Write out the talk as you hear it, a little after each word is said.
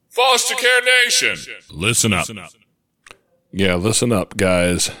Foster Care Nation, listen up. Yeah, listen up,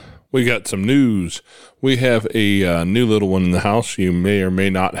 guys. We got some news. We have a new little one in the house. You may or may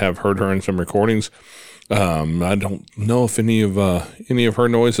not have heard her in some recordings. I don't know if any of her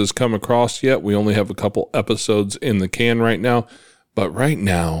noise has come across yet. We only have a couple episodes in the can right now. But right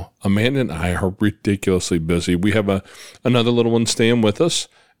now, Amanda and I are ridiculously busy. We have another little one staying with us,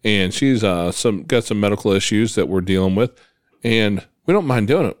 and she's got some medical issues that we're dealing with, and we don't mind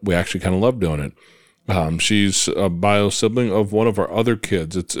doing it. We actually kind of love doing it. She's a bio sibling of one of our other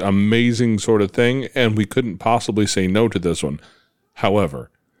kids. It's an amazing sort of thing, and we couldn't possibly say no to this one. However,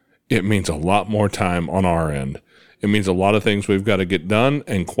 it means a lot more time on our end. It means a lot of things we've got to get done,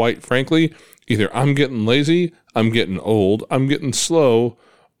 and quite frankly, either I'm getting lazy, I'm getting old, I'm getting slow,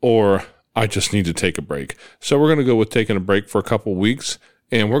 or I just need to take a break. So we're going to go with taking a break for a couple weeks,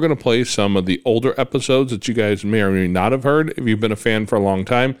 and we're going to play some of the older episodes that you guys may or may not have heard if you've been a fan for a long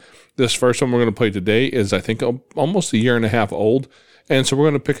time. This first one we're going to play today is, I think, almost a year and a half old. And so we're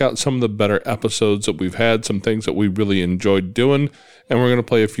going to pick out some of the better episodes that we've had, some things that we really enjoyed doing, and we're going to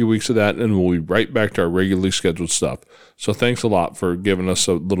play a few weeks of that, and we'll be right back to our regularly scheduled stuff. So thanks a lot for giving us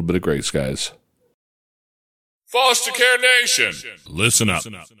a little bit of grace, guys. Foster Care Nation, listen up.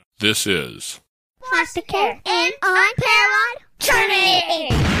 This is Foster Care and Unparalleled Journey.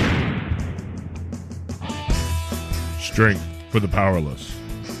 Strength for the powerless,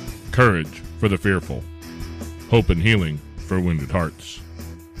 courage for the fearful, hope and healing for wounded hearts.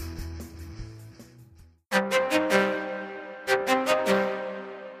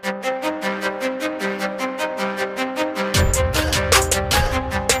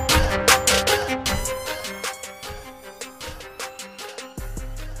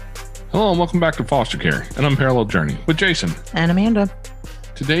 Hello and welcome back to Foster Care, an Unparalleled Journey with Jason and Amanda.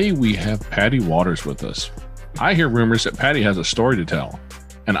 Today we have Patty Waters with us. I hear rumors that Patty has a story to tell,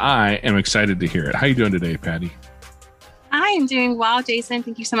 and I am excited to hear it. How are you doing today, Patty? I am doing well, Jason.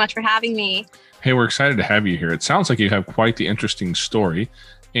 Thank you so much for having me. Hey, we're excited to have you here. It sounds like you have quite the interesting story,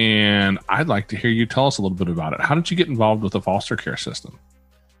 and I'd like to hear you tell us a little bit about it. How did you get involved with the foster care system?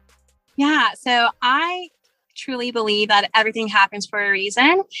 Yeah, so I truly believe that everything happens for a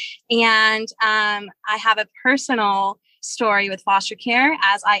reason. And I have a personal story with foster care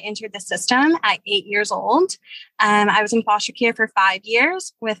as I entered the system at 8 years old. I was in foster care for 5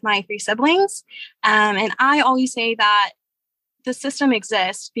 years with my 3 siblings. And I always say that the system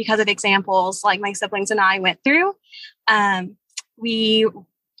exists because of examples like my siblings and I went through. We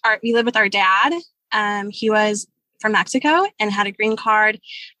lived with our dad. He was from Mexico and had a green card.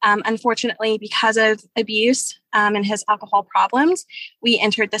 Unfortunately, because of abuse and his alcohol problems, we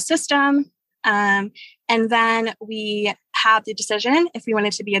entered the system. And then we had the decision if we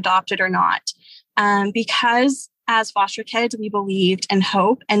wanted to be adopted or not. Because as foster kids, we believed in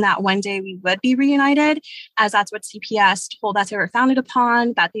hope and that one day we would be reunited, as that's what CPS told us they were founded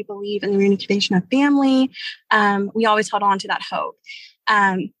upon, that they believe in the reunification of family. We always held on to that hope.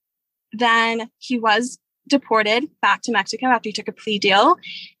 Then he was deported back to Mexico after he took a plea deal.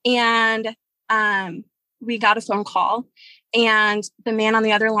 And we got a phone call. And the man on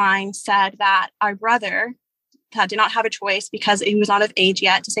the other line said that our brother, that did not have a choice because he was not of age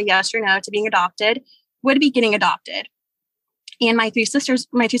yet to say yes or no to being adopted, would be getting adopted. And my 2 sisters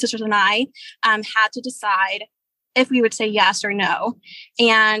and I had to decide if we would say yes or no.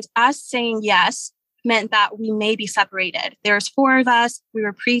 And us saying yes meant that we may be separated. There's 4 of us, we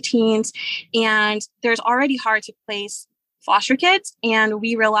were preteens, and there's already hard to place foster kids. And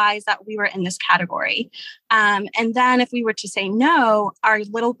we realized that we were in this category. And then if we were to say no, our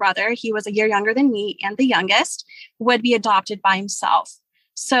little brother, he was a year younger than me and the youngest, would be adopted by himself.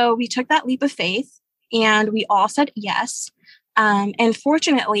 So we took that leap of faith and we all said yes. And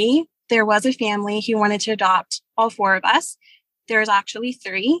fortunately, there was a family who wanted to adopt all 4 of us. There's actually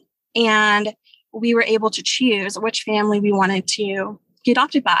 3. And we were able to choose which family we wanted to get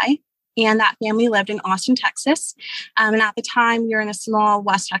adopted by. And that family lived in Austin, Texas. And at the time, we were in a small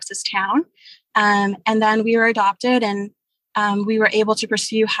West Texas town. And then we were adopted and we were able to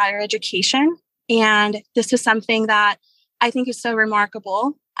pursue higher education. And this is something that I think is so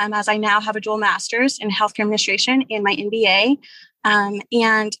remarkable, as I now have a dual master's in healthcare administration and my MBA.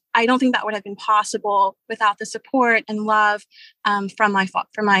 And I don't think that would have been possible without the support and love from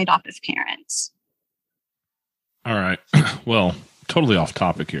my adoptive parents. All right. Well, totally off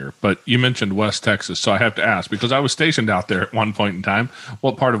topic here, but you mentioned West Texas, so I have to ask, because I was stationed out there at one point in time.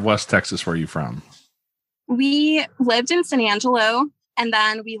 What part of West Texas were you from? We lived in San Angelo, and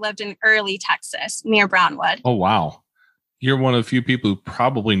then we lived in Early, Texas, near Brownwood. Oh, wow. You're one of the few people who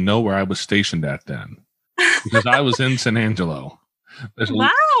probably know where I was stationed at then, because I was in San Angelo. Wow.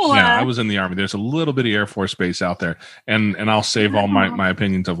 Yeah, I was in the Army. There's a little bit of Air Force Base out there, and I'll save all my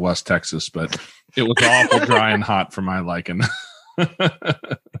opinions of West Texas, but it was awful dry and hot for my liking.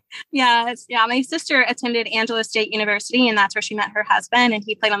 Yes. Yeah. My sister attended Angelo State University, and that's where she met her husband, and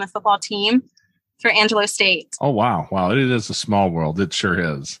he played on the football team for Angelo State. Oh, wow. Wow. It is a small world. It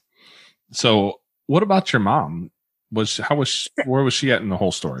sure is. So what about your mom? Where was she at in the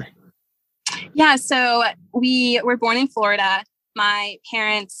whole story? Yeah. So we were born in Florida. My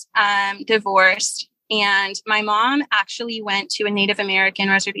parents divorced, and my mom actually went to a Native American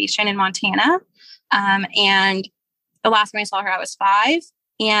reservation in Montana. And the last time I saw her, I was 5.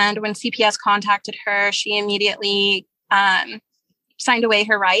 And when CPS contacted her, she immediately signed away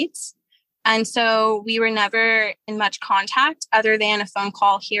her rights. And so we were never in much contact other than a phone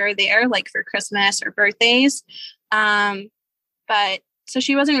call here or there, like for Christmas or birthdays. But so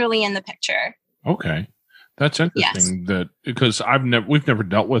she wasn't really in the picture. Okay. That's interesting. Yes. Because we've never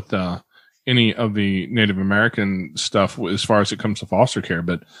dealt with any of the Native American stuff as far as it comes to foster care,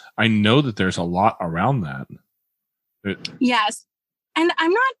 but I know that there's a lot around that. Yes. And I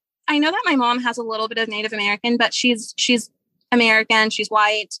know that my mom has a little bit of Native American, but she's American. She's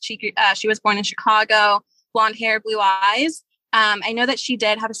white. She was born in Chicago, blonde hair, blue eyes. I know that she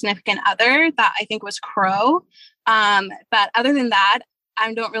did have a significant other that I think was Crow. But other than that,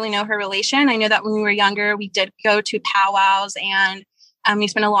 I don't really know her relation. I know that when we were younger, we did go to powwows, and we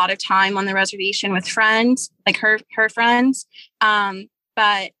spent a lot of time on the reservation with friends, like her friends.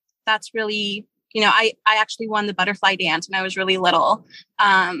 But that's really, I actually won the butterfly dance when I was really little.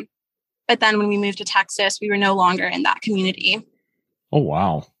 But then when we moved to Texas, we were no longer in that community. Oh,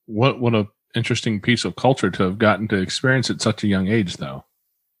 wow. What a interesting piece of culture to have gotten to experience at such a young age, though.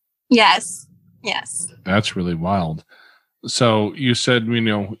 Yes. Yes. That's really wild. So you said,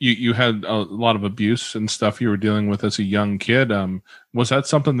 you had a lot of abuse and stuff you were dealing with as a young kid. Was that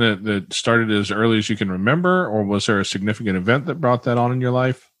something that started as early as you can remember, or was there a significant event that brought that on in your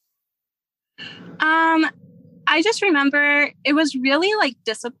life? I just remember it was really like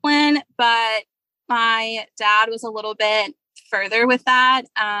discipline, but my dad was a little bit further with that,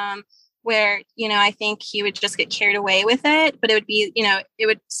 where, I think he would just get carried away with it, but it would be, it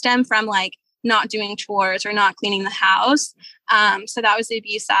would stem from like not doing chores or not cleaning the house. So that was the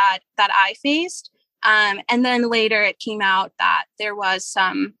abuse that I faced. And then later it came out that there was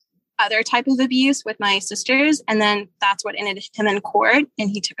some other type of abuse with my sisters. And then that's what ended him in court. And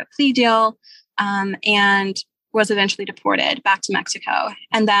he took a plea deal and was eventually deported back to Mexico.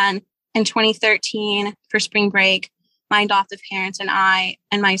 And then in 2013 for spring break, my adoptive parents and I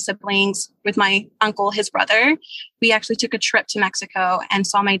and my siblings with my uncle, his brother, we actually took a trip to Mexico and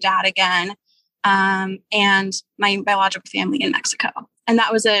saw my dad again and my biological family in Mexico. And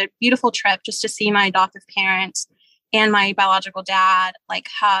that was a beautiful trip just to see my adoptive parents and my biological dad like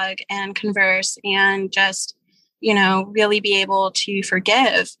hug and converse and just, really be able to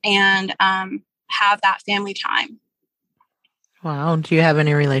forgive and have that family time. Wow. Do you have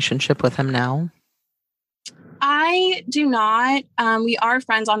any relationship with him now? I do not. We are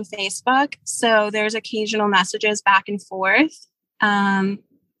friends on Facebook, so there's occasional messages back and forth.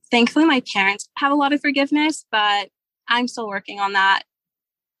 Thankfully, my parents have a lot of forgiveness, but I'm still working on that.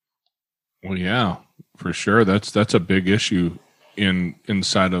 Well, yeah, for sure. That's a big issue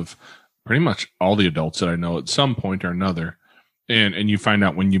inside of pretty much all the adults that I know at some point or another. And you find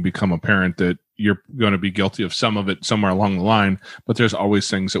out when you become a parent that you're going to be guilty of some of it somewhere along the line, but there's always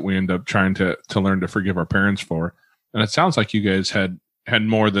things that we end up trying to learn to forgive our parents for. And it sounds like you guys had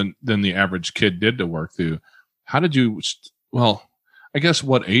more than the average kid did to work through. How did you, I guess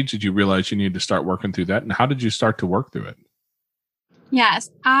what age did you realize you needed to start working through that? And how did you start to work through it? Yes,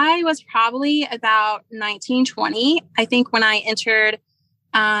 I was probably about 19, 20, I think, when I entered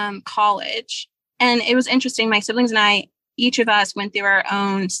college. And it was interesting. My siblings and I, each of us went through our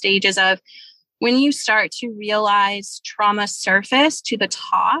own stages of when you start to realize trauma surface to the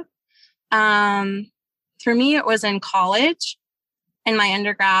top. For me, it was in college, in my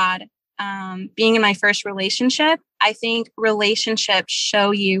undergrad, being in my first relationship. I think relationships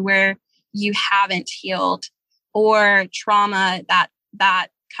show you where you haven't healed or trauma that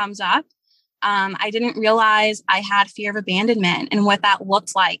comes up. I didn't realize I had fear of abandonment and what that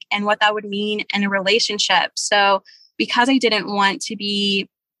looked like and what that would mean in a relationship. So because I didn't want to be,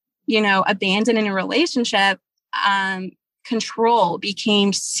 abandoned in a relationship, control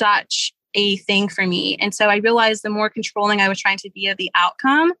became such a thing for me. And so I realized the more controlling I was trying to be of the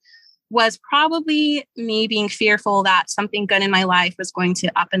outcome was probably me being fearful that something good in my life was going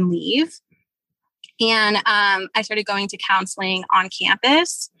to up and leave. And I started going to counseling on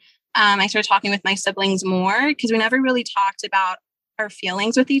campus. I started talking with my siblings more because we never really talked about our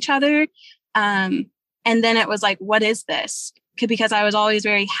feelings with each other. And then it was like, what is this? Because I was always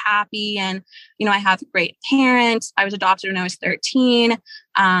very happy, and, I have great parents. I was adopted when I was 13.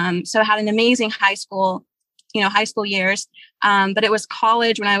 So I had an amazing high school years. But it was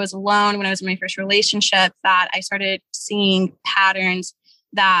college, when I was alone, when I was in my first relationship, that I started seeing patterns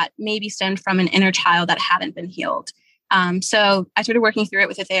that maybe stemmed from an inner child that hadn't been healed. So I started working through it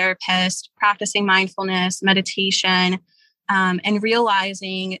with a therapist, practicing mindfulness, meditation, and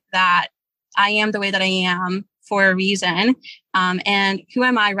realizing that I am the way that I am for a reason. And who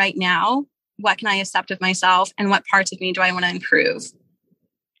am I right now? What can I accept of myself? And what parts of me do I want to improve?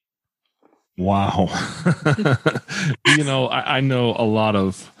 Wow. I know a lot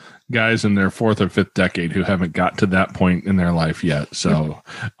of guys in their fourth or fifth decade who haven't got to that point in their life yet. So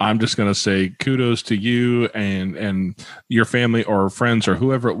I'm just going to say kudos to you and your family or friends or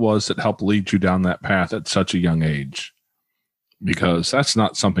whoever it was that helped lead you down that path at such a young age, because that's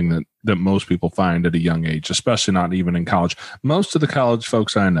not something that most people find at a young age, especially not even in college. Most of the college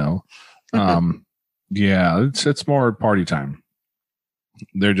folks I know, it's more party time.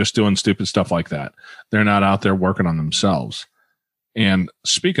 They're just doing stupid stuff like that. They're not out there working on themselves. And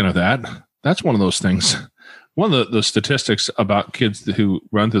speaking of that, that's one of those things. One of the statistics about kids who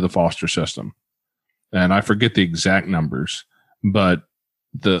run through the foster system, and I forget the exact numbers, but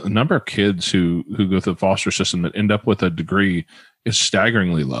the number of kids who go through the foster system that end up with a degree is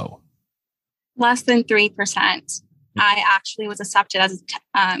staggeringly low. Less than 3%. I actually was accepted as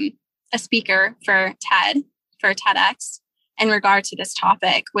a speaker for TEDx in regard to this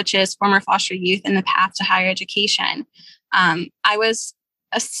topic, which is former foster youth and the path to higher education. I was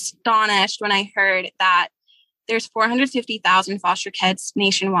astonished when I heard that there's 450,000 foster kids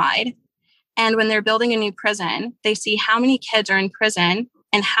nationwide. And when they're building a new prison, they see how many kids are in prison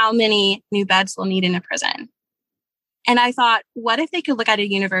and how many new beds they'll need in a prison. And I thought, what if they could look at a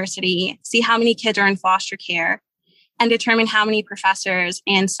university, see how many kids are in foster care, and determine how many professors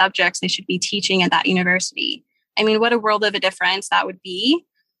and subjects they should be teaching at that university? I mean, what a world of a difference that would be,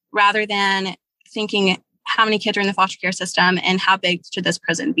 rather than thinking how many kids are in the foster care system and how big should this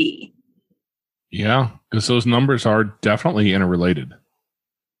prison be? Yeah, because those numbers are definitely interrelated.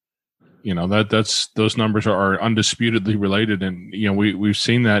 That's those numbers are undisputedly related, and we've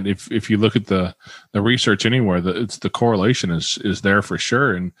seen that if you look at the research anywhere, it's the correlation is there for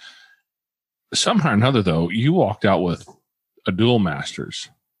sure. And somehow or another, though, you walked out with a dual master's.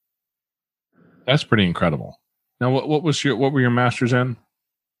 That's pretty incredible. Now, what were your masters in?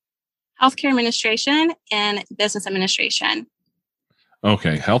 Healthcare administration and business administration.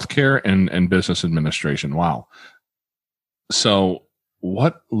 Okay, healthcare and business administration. Wow. So,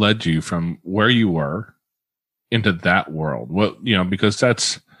 what led you from where you were into that world? Because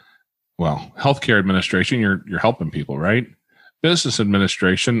that's, healthcare administration, you're helping people, right? Business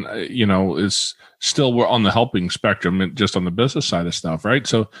administration, is still, we're on the helping spectrum and just on the business side of stuff, right?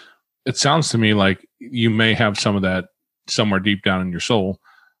 So it sounds to me like you may have some of that somewhere deep down in your soul.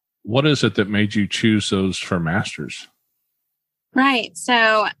 What is it that made you choose those for masters? Right.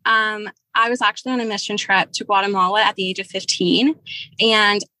 So, I was actually on a mission trip to Guatemala at the age of 15.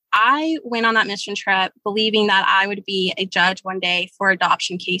 And I went on that mission trip believing that I would be a judge one day for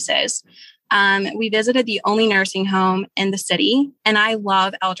adoption cases. We visited the only nursing home in the city, and I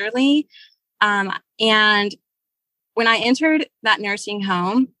love elderly. And when I entered that nursing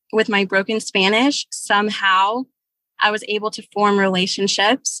home with my broken Spanish, somehow I was able to form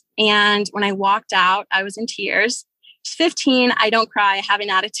relationships. And when I walked out, I was in tears. 15, I don't cry. I have an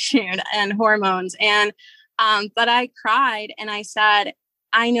attitude and hormones. And, but I cried and I said,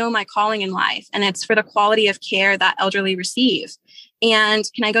 I know my calling in life, and it's for the quality of care that elderly receive. And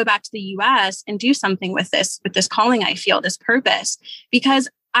can I go back to the US and do something with this calling I feel, this purpose? Because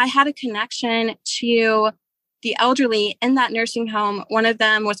I had a connection to the elderly in that nursing home. One of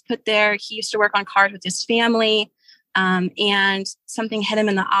them was put there. He used to work on cars with his family. And something hit him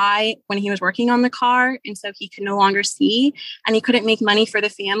in the eye when he was working on the car. And so he could no longer see, and he couldn't make money for the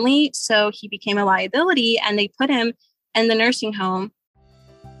family. So he became a liability, and they put him in the nursing home.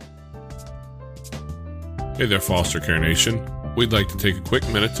 Hey there, Foster Care Nation. We'd like to take a quick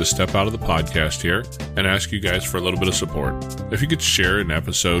minute to step out of the podcast here and ask you guys for a little bit of support. If you could share an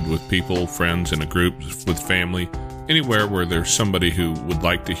episode with people, friends, in a group, with family, anywhere where there's somebody who would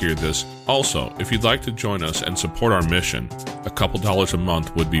like to hear this. Also, if you'd like to join us and support our mission, a couple dollars a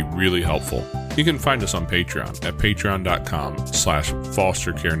month would be really helpful. You can find us on Patreon at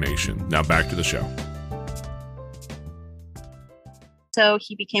patreon.com/fostercarenation. Now back to the show. So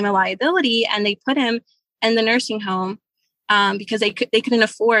he became a liability, and they put him in the nursing home because they couldn't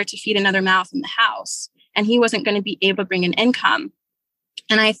afford to feed another mouth in the house, and he wasn't going to be able to bring an income.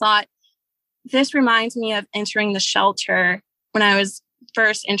 And I thought, this reminds me of entering the shelter when I was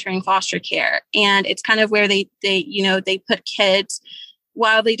first entering foster care. And it's kind of where they put kids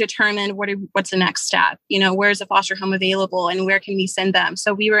while they determine what's the next step. Where's a foster home available and where can we send them?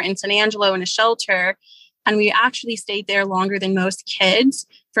 So we were in San Angelo in a shelter, and we actually stayed there longer than most kids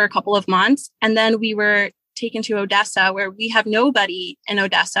for a couple of months. And then we were taken to Odessa, where we have nobody in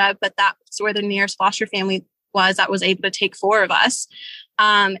Odessa, but that's where the nearest foster family was that was able to take 4 of us.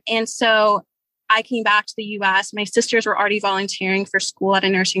 And so I came back to the US. My sisters were already volunteering for school at a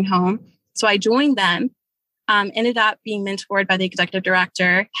nursing home. So I joined them, ended up being mentored by the executive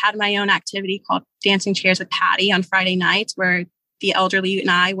director, had my own activity called Dancing Chairs with Patty on Friday nights, where the elderly and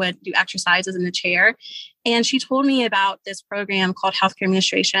I would do exercises in the chair. And she told me about this program called Healthcare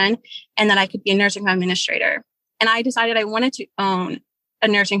Administration and that I could be a nursing home administrator. And I decided I wanted to own a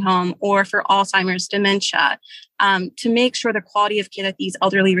nursing home or for Alzheimer's, dementia, to make sure the quality of care that these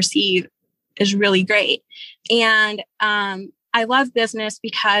elderly receive is really great. And I love business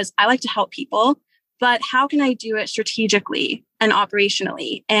because I like to help people, but how can I do it strategically and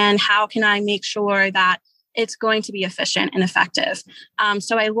operationally? And how can I make sure that it's going to be efficient and effective?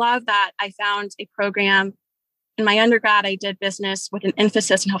 So I love that I found a program. In my undergrad, I did business with an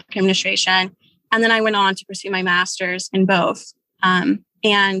emphasis in healthcare administration. And then I went on to pursue my master's in both.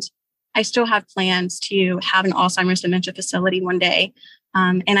 And I still have plans to have an Alzheimer's dementia facility one day.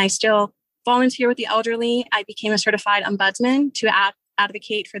 And I still volunteer with the elderly. I became a certified ombudsman to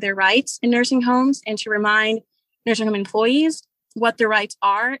advocate for their rights in nursing homes and to remind nursing home employees what their rights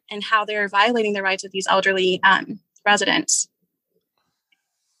are and how they're violating the rights of these elderly residents.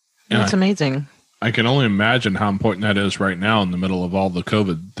 That's amazing. I can only imagine how important that is right now in the middle of all the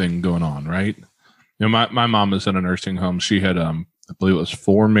COVID thing going on, right? My mom is in a nursing home. She had, I believe it was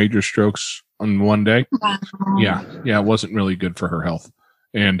 4 major strokes on one day. Wow. Yeah. It wasn't really good for her health.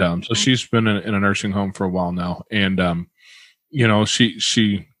 And so she's been in a nursing home for a while now. And,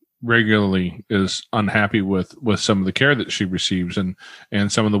 she regularly is unhappy with some of the care that she receives and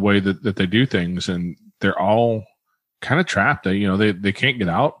some of the way that they do things. And they're all kind of trapped. They can't get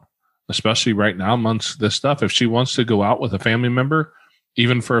out, especially right now amongst this stuff. If she wants to go out with a family member,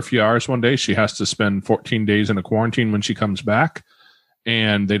 even for a few hours one day, she has to spend 14 days in a quarantine when she comes back,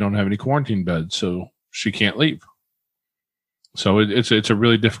 and they don't have any quarantine beds, so she can't leave. So it's a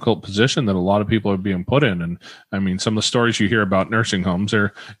really difficult position that a lot of people are being put in. And I mean, some of the stories you hear about nursing homes,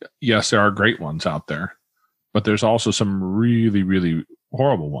 there are great ones out there, but there's also some really, really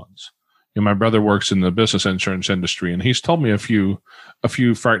horrible ones. My brother works in the business insurance industry, and he's told me a few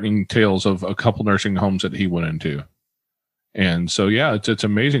frightening tales of a couple nursing homes that he went into. And so, yeah, it's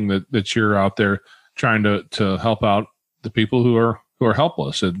amazing that you're out there trying to help out the people who are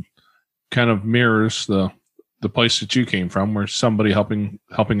helpless. It kind of mirrors the place that you came from, where somebody helping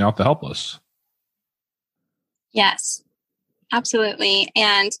out the helpless. Yes, absolutely.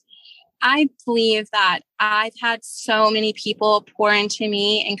 And I believe that I've had so many people pour into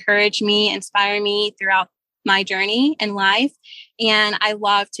me, encourage me, inspire me throughout my journey in life. And I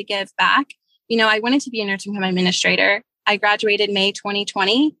love to give back. I wanted to be a nursing home administrator. I graduated May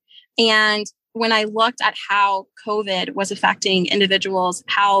 2020. And when I looked at how COVID was affecting individuals,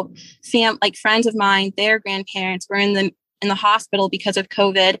 how friends of mine, their grandparents were in the hospital because of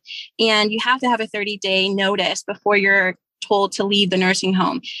COVID, and you have to have a 30-day notice before you're told to leave the nursing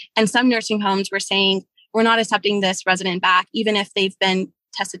home. And some nursing homes were saying, we're not accepting this resident back, even if they've been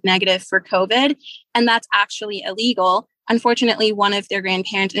tested negative for COVID. And that's actually illegal. Unfortunately, one of their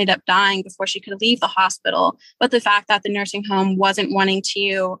grandparents ended up dying before she could leave the hospital. But the fact that the nursing home wasn't wanting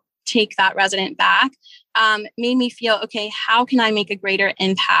to take that resident back made me feel, okay, how can I make a greater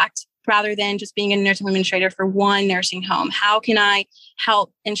impact rather than just being a nursing home administrator for one nursing home? How can I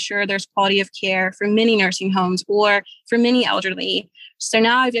help ensure there's quality of care for many nursing homes or for many elderly? So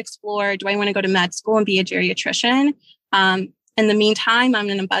now I've explored, do I want to go to med school and be a geriatrician? In the meantime, I'm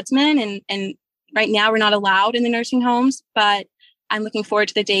an ombudsman, and right now we're not allowed in the nursing homes, but I'm looking forward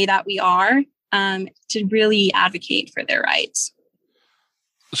to the day that we are to really advocate for their rights.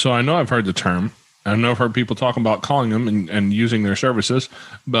 So I know I've heard the term. I know I've heard people talking about calling them and using their services,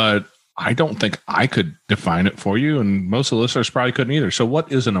 but I don't think I could define it for you. And most of the listeners probably couldn't either. So what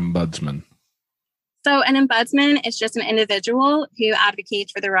is an ombudsman? So an ombudsman is just an individual who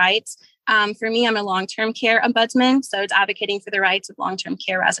advocates for the rights. For me, I'm a long-term care ombudsman. So it's advocating for the rights of long-term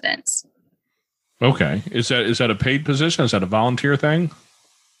care residents. Okay. Is that a paid position? Is that a volunteer thing?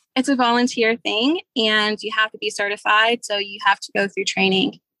 It's a volunteer thing, and you have to be certified. So you have to go through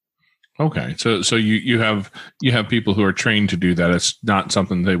training. Okay. So you have people who are trained to do that. It's not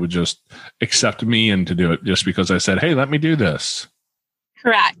something they would just accept me in to do it just because I said, hey, let me do this.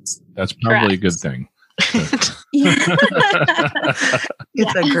 Correct. That's probably a good thing. It's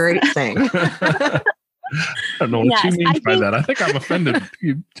a great thing. I don't know what she means by that. I think I'm offended.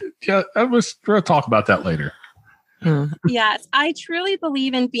 Yeah, we'll talk about that later. Yes, I truly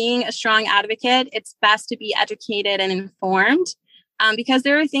believe in being a strong advocate. It's best to be educated and informed because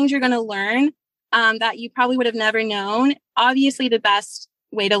there are things you're going to learn that you probably would have never known. Obviously, the best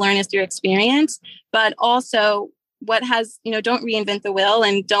way to learn is through experience, but also don't reinvent the wheel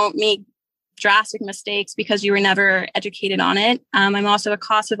and don't make drastic mistakes because you were never educated on it. I'm also a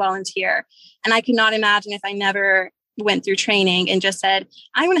CASA volunteer, and I cannot imagine if I never went through training and just said,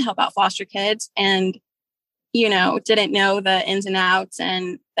 I want to help out foster kids and didn't know the ins and outs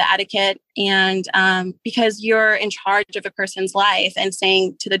and the etiquette. And because you're in charge of a person's life and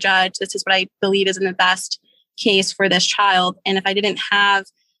saying to the judge, this is what I believe is in the best case for this child. And if I didn't have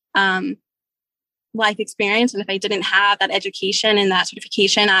life experience and if I didn't have that education and that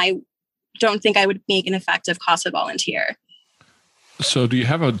certification, I don't think I would make an effective CASA volunteer. So do you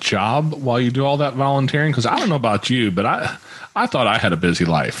have a job while you do all that volunteering? Because I don't know about you, but I thought I had a busy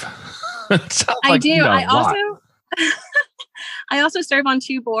life. I do. I also serve on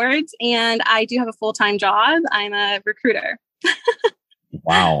 2 boards and I do have a full-time job. I'm a recruiter.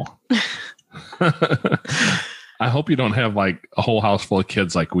 Wow. I hope you don't have like a whole house full of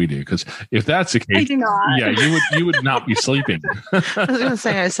kids like we do, because if that's the case, I do not. Yeah, you would not be sleeping. I was going to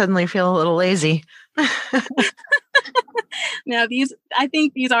say I suddenly feel a little lazy. No, I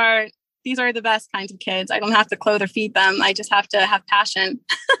think these are the best kinds of kids. I don't have to clothe or feed them. I just have to have passion.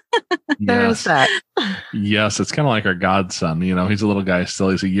 There's that. Yes, it's kind of like our godson. He's a little guy still.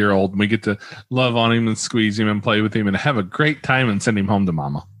 He's a year old, and we get to love on him and squeeze him and play with him and have a great time and send him home to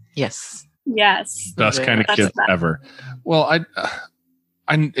mama. Yes. Yes. Best kind of kids ever. Well,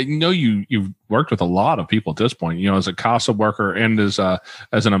 I know you've worked with a lot of people at this point, as a CASA worker and as an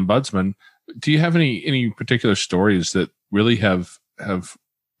ombudsman. Do you have any particular stories that really have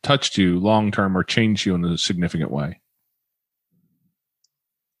touched you long term or changed you in a significant way?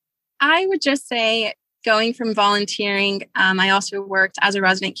 I would just say going from volunteering, I also worked as a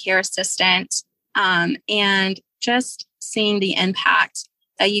resident care assistant, and just seeing the impact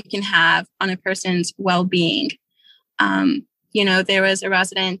that you can have on a person's well-being. There was a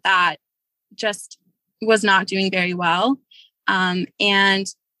resident that just was not doing very well. And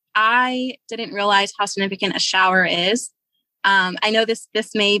I didn't realize how significant a shower is. I know this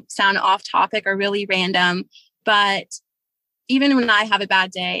may sound off topic or really random, but even when I have a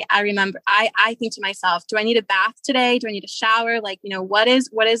bad day, I remember, I think to myself, do I need a bath today? Do I need a shower? What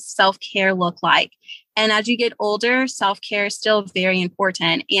does self-care look like? And as you get older, self-care is still very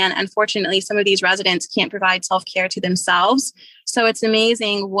important. And unfortunately, some of these residents can't provide self-care to themselves. So it's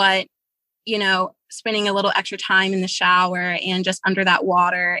amazing what, spending a little extra time in the shower and just under that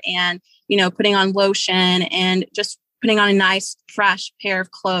water and, putting on lotion and just putting on a nice, fresh pair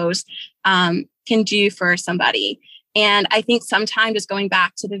of clothes can do for somebody. And I think sometimes just going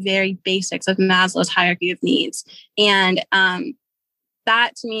back to the very basics of Maslow's hierarchy of needs. And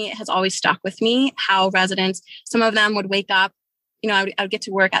that to me has always stuck with me, how residents, some of them would wake up, I would get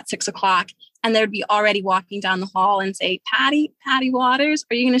to work at 6:00 and they would be already walking down the hall and say, Patty Waters,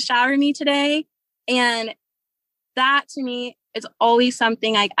 are you going to shower me today? And that to me is always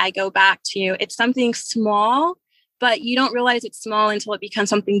something I go back to. It's something small, but you don't realize it's small until it becomes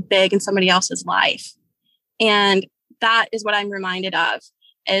something big in somebody else's life. And that is what I'm reminded of,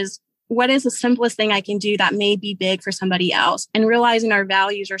 is what is the simplest thing I can do that may be big for somebody else? And realizing our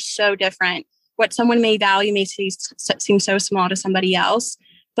values are so different. What someone may value may seem so small to somebody else.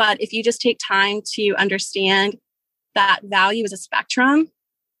 But if you just take time to understand that value is a spectrum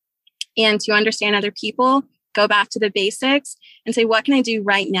and to understand other people, go back to the basics and say, what can I do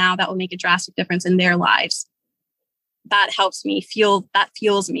right now that will make a drastic difference in their lives? That helps me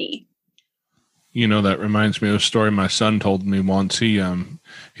fuels me. That reminds me of a story my son told me once. He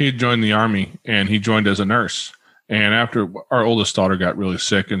had joined the Army and he joined as a nurse. And after our oldest daughter got really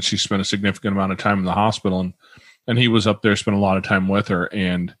sick and she spent a significant amount of time in the hospital, and he was up there, spent a lot of time with her.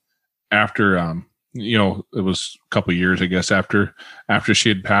 And after, it was a couple of years, I guess, after she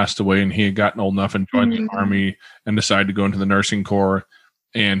had passed away and he had gotten old enough and joined the Army and decided to go into the nursing corps.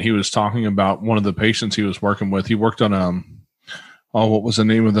 And he was talking about one of the patients he was working with. He worked on what was the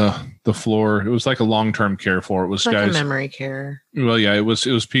name of the floor? It was like a long-term care floor. It was like guys, memory care. Well, yeah, it was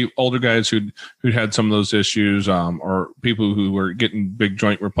older guys who'd had some of those issues, or people who were getting big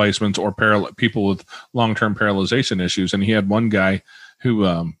joint replacements, or people with long-term paralyzation issues. And he had one guy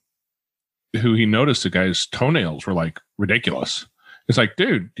who he noticed the guy's toenails were like ridiculous. It's like,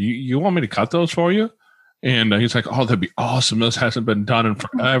 dude, do you want me to cut those for you? And he's like, "Oh, that'd be awesome. This hasn't been done in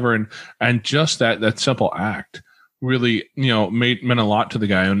forever." And just that simple act really, meant a lot to the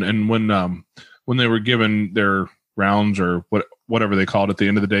guy. And when they were given their rounds or whatever they called it at the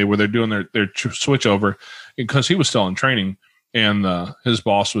end of the day, where they're doing their switch over, because he was still in training, and his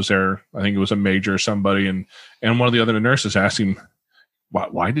boss was there. I think it was a major or somebody, and one of the other nurses asked him,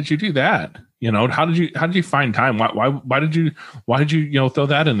 "Why did you do that? How did you find time? Why did you throw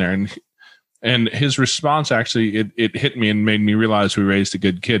that in there?" And his response, actually, it hit me and made me realize we raised a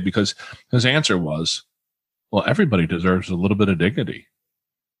good kid, because his answer was, "Well, everybody deserves a little bit of dignity."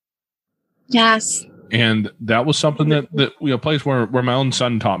 Yes. And that was something that a place where my own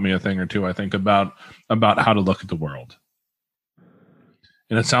son taught me a thing or two, I think, about how to look at the world.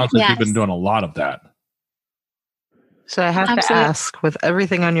 And it sounds like you've been doing a lot of that. So I have to ask, with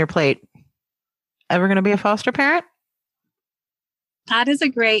everything on your plate, ever going to be a foster parent? That is a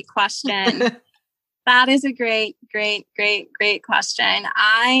great question. That is a great question.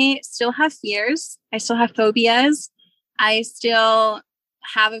 I still have fears. I still have phobias. I still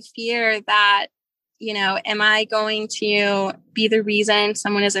have a fear that, am I going to be the reason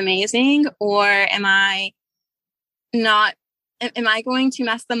someone is amazing, or am I going to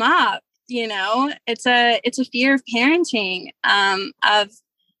mess them up? It's a fear of parenting, of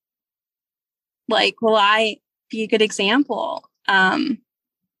like, will I be a good example?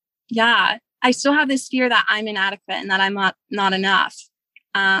 I still have this fear that I'm inadequate and that I'm not enough.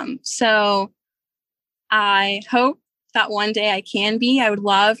 So I hope that one day I can be. I would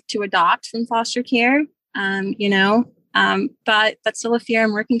love to adopt from foster care, but that's still a fear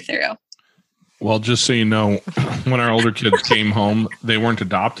I'm working through. Well, just so you know, when our older kids came home, they weren't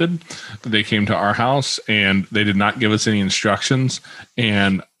adopted. They came to our house, and they did not give us any instructions.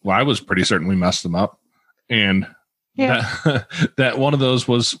 And I was pretty certain we messed them up. And that one of those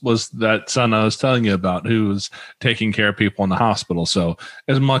was that son I was telling you about, who was taking care of people in the hospital. So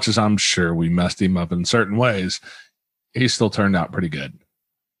as much as I'm sure we messed him up in certain ways, he still turned out pretty good.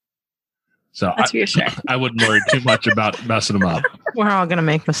 So that's reassuring. I wouldn't worry too much about messing him up. We're all going to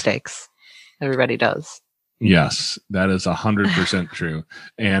make mistakes. Everybody does. Yes, that is 100% true.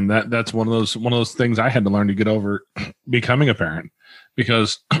 And that's one of those things I had to learn to get over becoming a parent,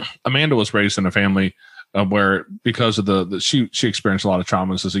 because Amanda was raised in a family where, because of she experienced a lot of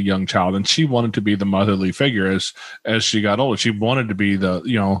traumas as a young child, and she wanted to be the motherly figure as she got older. She wanted to be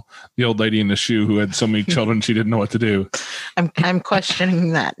the old lady in the shoe who had so many children she didn't know what to do. I'm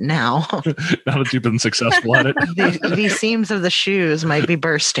questioning that now. Now that you've been successful at it, the seams of the shoes might be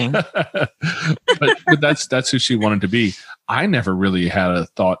bursting. but that's who she wanted to be. I never really had a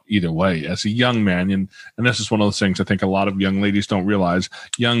thought either way as a young man, and this is one of those things I think a lot of young ladies don't realize.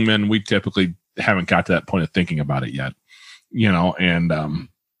 Young men, we typically haven't got to that point of thinking about it yet, and I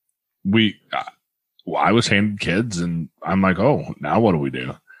was handed kids, and I'm like, oh, now what do we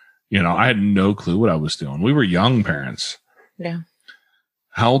do? I had no clue what I was doing. We were young parents. Yeah.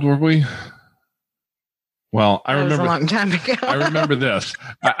 How old were we? Well, I remember a long time ago. I remember this.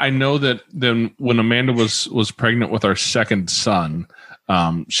 I know that then when Amanda was pregnant with our second son,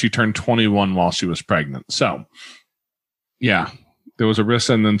 she turned 21 while she was pregnant. So yeah, there was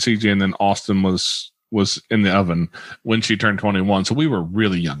Arissa, and then CJ, and then Austin was in the oven when she turned 21. So we were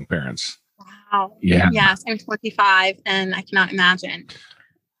really young parents. Wow. Yeah. Yes, I'm 25, and I cannot imagine.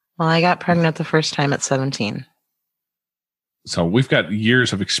 Well, I got pregnant the first time at 17. So we've got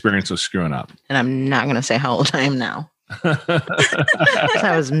years of experience of screwing up. And I'm not going to say how old I am now.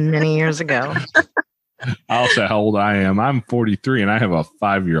 That was many years ago. I'll say how old I am. I'm 43, and I have a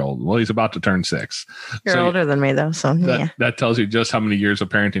 5-year-old. Well, he's about to turn 6. You're older than me, though. So that tells you just how many years of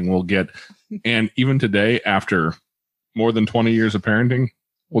parenting we'll get. And even today, after more than 20 years of parenting,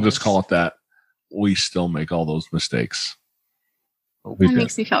 we'll just call it that, we still make all those mistakes. That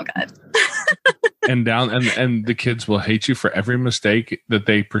makes me feel good. and the kids will hate you for every mistake that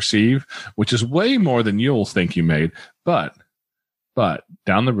they perceive, which is way more than you'll think you made. But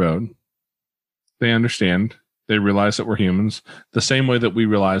down the road, they understand. They realize that we're humans the same way that we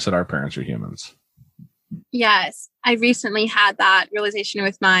realize that our parents are humans. Yes. I recently had that realization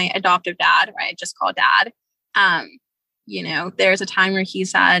with my adoptive dad, or I just call dad. There's a time where he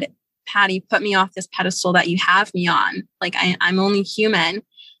said, Patty, put me off this pedestal that you have me on. Like I'm only human.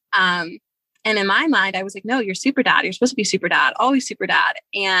 And in my mind, I was like, no, you're super dad. You're supposed to be super dad, always super dad.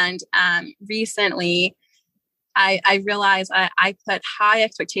 And recently I realized I put high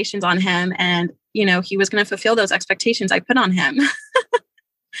expectations on him, and, he was going to fulfill those expectations I put on him.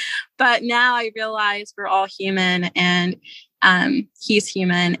 But now I realize we're all human, and he's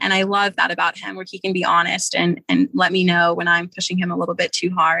human. And I love that about him, where he can be honest and let me know when I'm pushing him a little bit too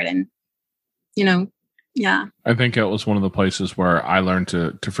hard, and, Yeah. I think it was one of the places where I learned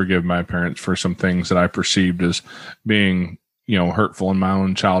to forgive my parents for some things that I perceived as being, hurtful in my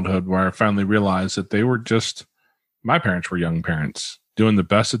own childhood, where I finally realized that they were just, my parents were young parents doing the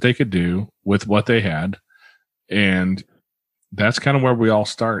best that they could do with what they had. And that's kind of where we all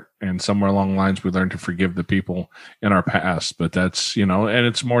start. And somewhere along the lines, we learn to forgive the people in our past. But that's, and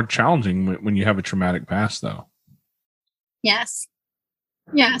it's more challenging when you have a traumatic past, though. Yes.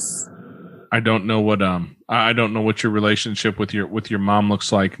 Yes. I don't know what your relationship with your mom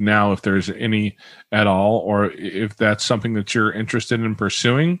looks like now, if there's any at all, or if that's something that you're interested in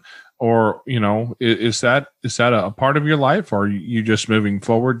pursuing, or is that a part of your life, or are you just moving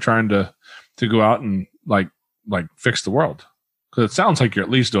forward trying to go out and like fix the world? Because it sounds like you're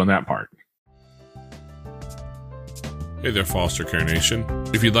at least doing that part. Hey there, Foster Care Nation.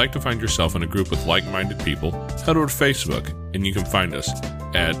 If you'd like to find yourself in a group with like-minded people, head over to Facebook, and you can find us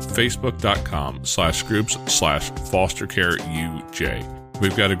at facebook.com/groups/fostercareuj.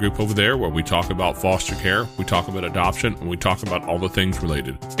 We've got a group over there where we talk about foster care, we talk about adoption, and we talk about all the things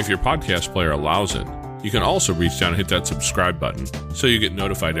related. If your podcast player allows it, you can also reach down and hit that subscribe button so you get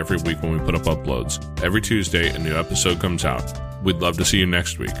notified every week when we put up uploads. Every Tuesday, a new episode comes out. We'd love to see you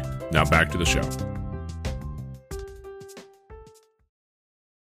next week. Now back to the show.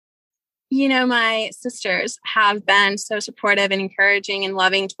 My sisters have been so supportive and encouraging and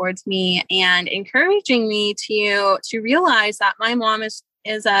loving towards me, and encouraging me to realize that my mom is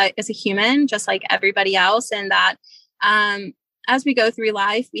a human just like everybody else, and that as we go through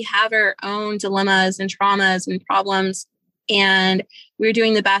life, we have our own dilemmas and traumas and problems, and we're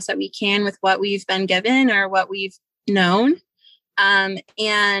doing the best that we can with what we've been given or what we've known.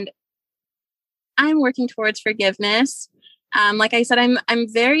 And I'm working towards forgiveness. Like I said,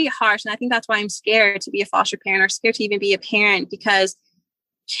 I'm very harsh, and I think that's why I'm scared to be a foster parent, or scared to even be a parent, because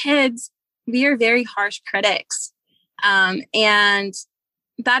kids, we are very harsh critics. And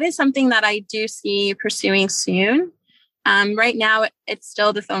that is something that I do see pursuing soon. Right now, it's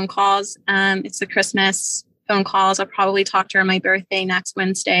still the phone calls. It's the Christmas phone calls. I'll probably talk to her on my birthday next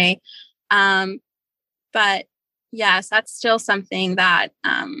Wednesday. But yes, that's still something that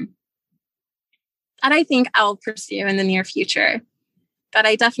I think I'll pursue in the near future. But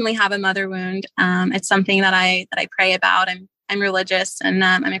I definitely have a mother wound. It's something that I pray about. I'm religious, and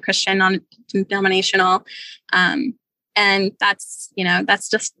I'm a Christian, non-denominational. And that's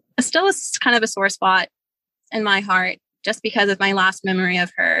just still kind of a sore spot in my heart, just because of my last memory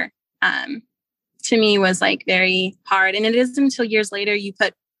of her, to me was like very hard. And it isn't until years later you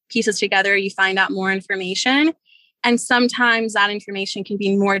put pieces together, you find out more information. And sometimes that information can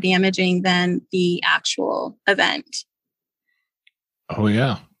be more damaging than the actual event. Oh,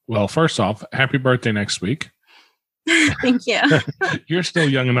 yeah. Well, first off, happy birthday next week. Thank you. You're still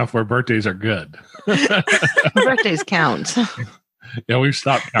young enough where birthdays are good. Birthdays count. Yeah, we've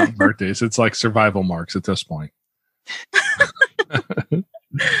stopped counting birthdays. It's like survival marks at this point.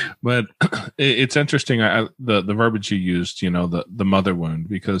 But it's interesting, the verbiage you used, the mother wound,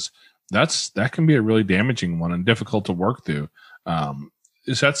 because that can be a really damaging one and difficult to work through.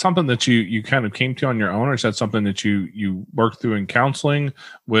 Is that something that you kind of came to on your own, or is that something that you worked through in counseling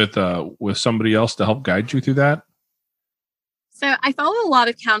with somebody else to help guide you through that? So I follow a lot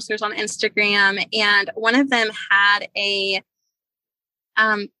of counselors on Instagram, and one of them had a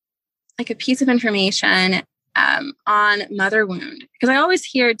piece of information on mother wound, because I always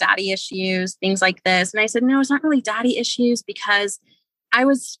hear daddy issues, things like this. And I said, no, it's not really daddy issues, because I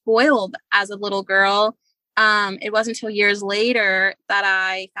was spoiled as a little girl. It wasn't until years later that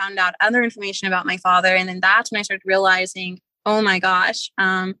I found out other information about my father. And then that's when I started realizing, oh my gosh,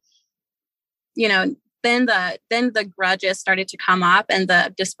 then the grudges started to come up and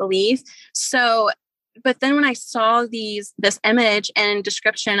the disbelief. So, but then when I saw this image and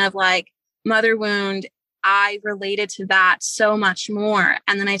description of like mother wound, I related to that so much more.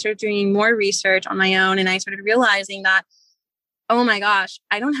 And then I started doing more research on my own, and I started realizing that, oh my gosh,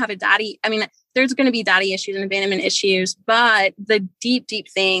 I don't have a daddy. I mean, there's going to be daddy issues and abandonment issues, but the deep, deep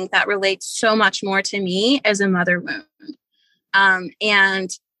thing that relates so much more to me is a mother wound. And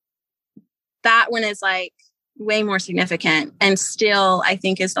that one is like way more significant, and still I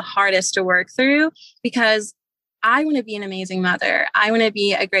think is the hardest to work through, because I want to be an amazing mother. I want to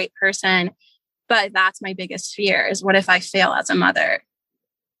be a great person, but that's my biggest fear, is what if I fail as a mother?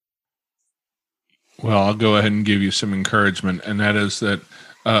 Well, I'll go ahead and give you some encouragement, and that is that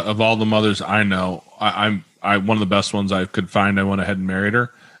of all the mothers I know, I'm one of the best ones I could find. I went ahead and married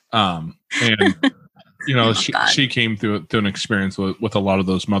her, and she came through an experience with a lot of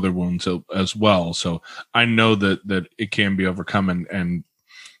those mother wounds as well. So I know that it can be overcome, and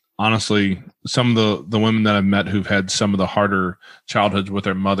honestly, some of the women that I've met who've had some of the harder childhoods with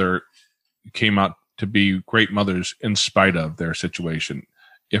their mother came out to be great mothers in spite of their situation,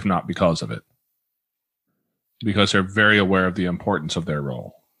 if not because of it, because they're very aware of the importance of their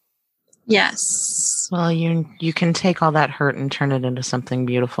role. Yes. Well, you can take all that hurt and turn it into something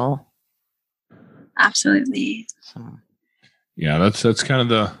beautiful. Absolutely. So. Yeah, that's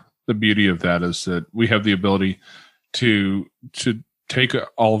kind of the beauty of that, is that we have the ability to take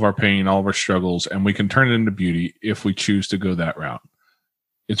all of our pain, all of our struggles, and we can turn it into beauty if we choose to go that route.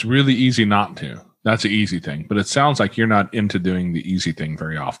 It's really easy not to. That's the easy thing. But it sounds like you're not into doing the easy thing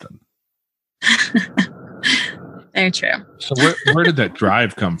very often. Very true. So where did that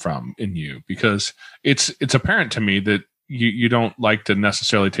drive come from in you? Because it's apparent to me that you don't like to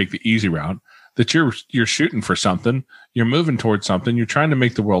necessarily take the easy route, that you're shooting for something, you're moving towards something, you're trying to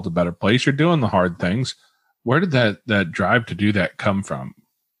make the world a better place, you're doing the hard things. Where did that drive to do that come from?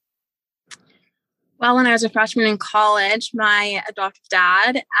 Well, when I was a freshman in college, my adoptive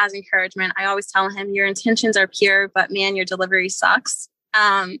dad, as encouragement, I always tell him, your intentions are pure, but man, your delivery sucks.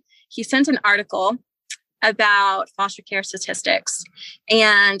 He sent an article about foster care statistics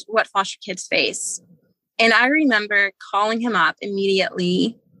and what foster kids face. And I remember calling him up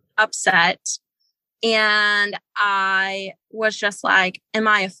immediately, upset. And I was just like, am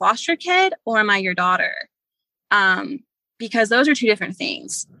I a foster kid or am I your daughter? Because those are two different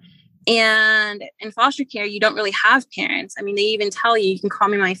things. And in foster care, you don't really have parents. I mean, they even tell you can call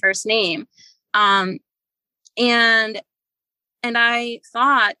me my first name. And I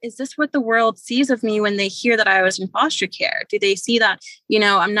thought, is this what the world sees of me when they hear that I was in foster care? Do they see that,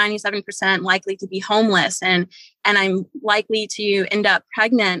 I'm 97% likely to be homeless and I'm likely to end up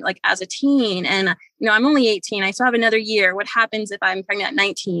pregnant like as a teen? And, I'm only 18. I still have another year. What happens if I'm pregnant at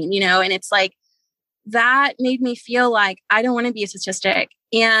 19? And it's like, that made me feel like I don't want to be a statistic.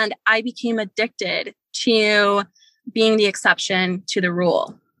 And I became addicted to being the exception to the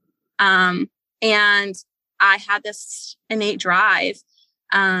rule. And I had this innate drive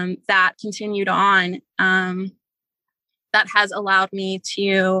that continued on, that has allowed me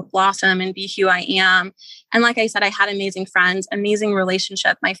to blossom and be who I am. And like I said, I had amazing friends, amazing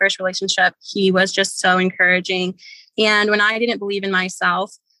relationship. My first relationship, he was just so encouraging. And when I didn't believe in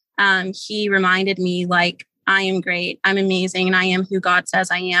myself, he reminded me, like, I am great, I'm amazing, and I am who God says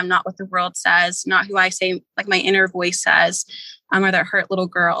I am, not what the world says, not who I say, like my inner voice says, or that hurt little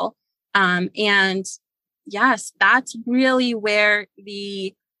girl. And yes, that's really where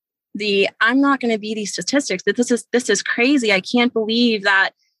the I'm not going to be these statistics, that this is crazy. I can't believe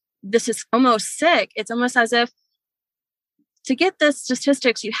that this is almost sick. It's almost as if to get the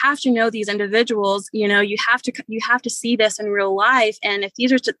statistics, you have to know these individuals, you have to see this in real life. And if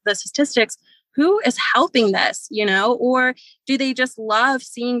these are the statistics, who is helping this, or do they just love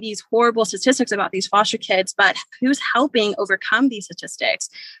seeing these horrible statistics about these foster kids, but who's helping overcome these statistics?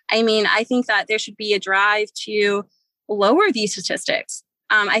 I mean, I think that there should be a drive to lower these statistics.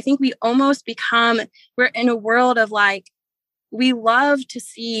 I think we almost we're in a world of like, we love to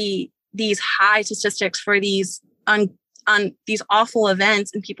see these high statistics for these on these awful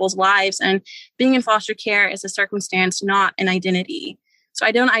events in people's lives. And being in foster care is a circumstance, not an identity. So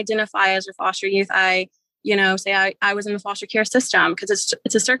I don't identify as a foster youth. I, say I was in the foster care system because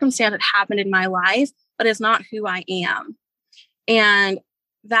it's a circumstance that happened in my life, but it's not who I am. And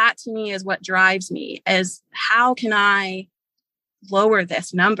that to me is what drives me, is how can I lower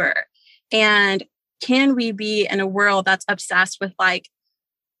this number? And can we be in a world that's obsessed with like,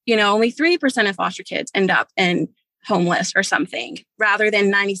 only 3% of foster kids end up in homeless or something rather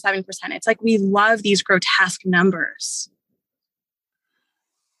than 97%. It's like, we love these grotesque numbers.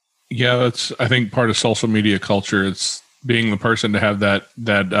 Yeah, that's, I think, part of social media culture. It's being the person to have that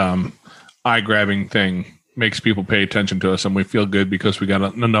eye-grabbing thing makes people pay attention to us, and we feel good because we got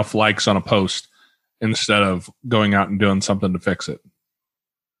enough likes on a post instead of going out and doing something to fix it.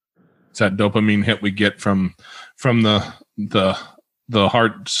 It's that dopamine hit we get from the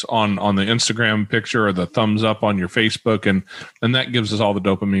hearts on the Instagram picture or the thumbs up on your Facebook, and that gives us all the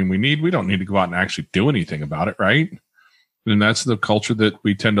dopamine we need. We don't need to go out and actually do anything about it, right? And that's the culture that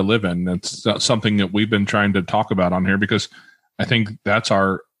we tend to live in. That's something that we've been trying to talk about on here, because I think that's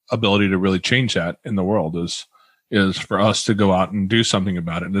our ability to really change that in the world is for us to go out and do something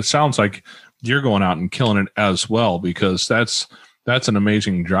about it. And it sounds like you're going out and killing it as well, because that's an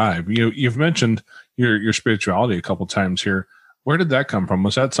amazing drive. You've mentioned your spirituality a couple times here. Where did that come from?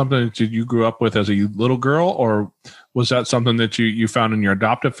 Was that something that you grew up with as a little girl, or was that something that you found in your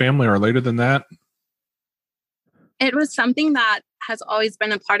adoptive family or later than that? It was something that has always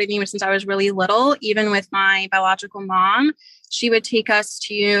been a part of me since I was really little. Even with my biological mom, she would take us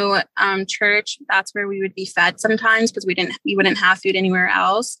to church. That's where we would be fed sometimes because we wouldn't have food anywhere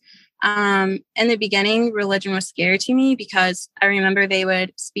else. In the beginning, religion was scary to me because I remember they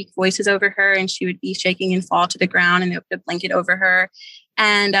would speak voices over her and she would be shaking and fall to the ground, and they would put a blanket over her.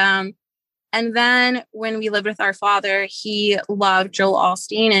 And then when we lived with our father, he loved Joel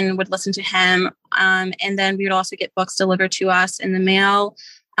Osteen and would listen to him. And then we would also get books delivered to us in the mail.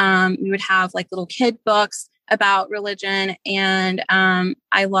 We would have like little kid books about religion, and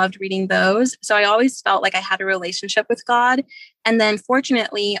I loved reading those. So I always felt like I had a relationship with God. And then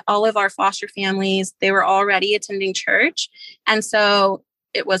fortunately, all of our foster families, they were already attending church. And so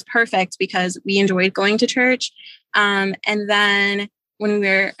it was perfect because we enjoyed going to church. And then when we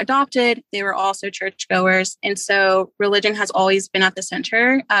were adopted, they were also churchgoers. And so religion has always been at the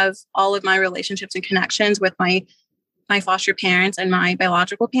center of all of my relationships and connections with my foster parents and my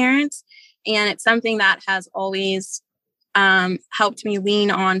biological parents. And it's something that has always helped me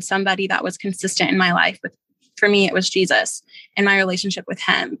lean on somebody that was consistent in my life. For me, it was Jesus and my relationship with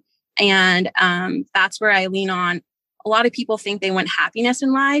him. And that's where I lean on. A lot of people think they want happiness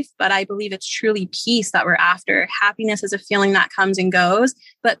in life, but I believe it's truly peace that we're after. Happiness is a feeling that comes and goes,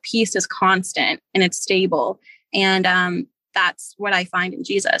 but peace is constant and it's stable. And that's what I find in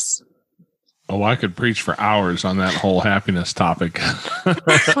Jesus. Oh, I could preach for hours on that whole happiness topic.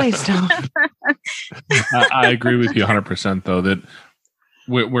 Please don't. I agree with you 100%, though, that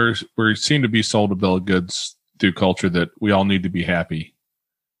we seem to be sold a bill of goods through culture that we all need to be happy.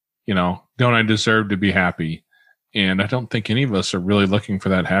 You know, don't I deserve to be happy? And I don't think any of us are really looking for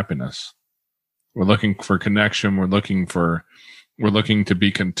that happiness. We're looking for connection. We're looking to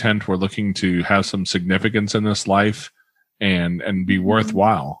be content. We're looking to have some significance in this life and be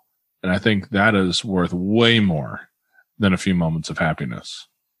worthwhile. And I think that is worth way more than a few moments of happiness.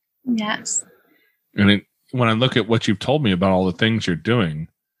 Yes. And when I look at what you've told me about all the things you're doing,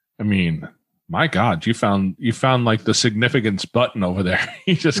 I mean, my God, you found like the significance button over there.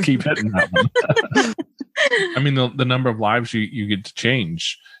 You just keep hitting that one. I mean, the number of lives you get to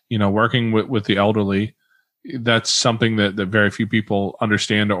change, you know, working with the elderly, that's something that very few people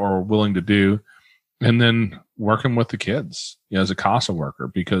understand or are willing to do. And then working with the kids, you know, as a CASA worker,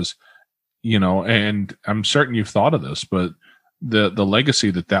 because, you know, and I'm certain you've thought of this, but the legacy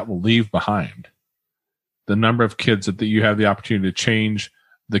that will leave behind, the number of kids that you have the opportunity to change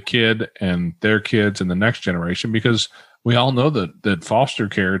the kid and their kids and the next generation, because we all know that foster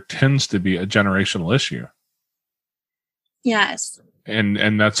care tends to be a generational issue. Yes.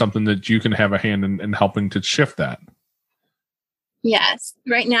 And that's something that you can have a hand in helping to shift that. Yes.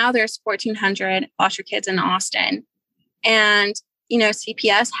 Right now there's 1,400 foster kids in Austin. And, you know,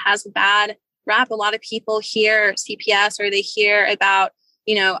 CPS has a bad rap. A lot of people hear CPS or they hear about,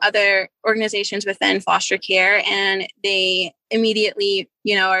 you know, other organizations within foster care, and they immediately,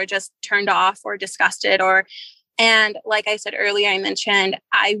 you know, are just turned off or disgusted. And like I said earlier, I mentioned,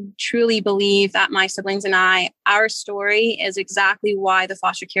 I truly believe that my siblings and our story is exactly why the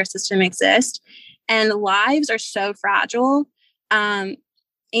foster care system exists. And lives are so fragile. And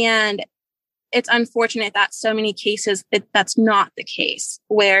it's unfortunate that so many cases that's not the case,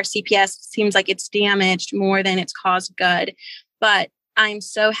 where CPS seems like it's damaged more than it's caused good. But I'm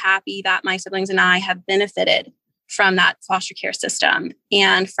so happy that my siblings and I have benefited from that foster care system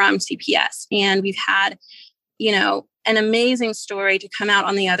and from CPS. And we've had, you know, an amazing story to come out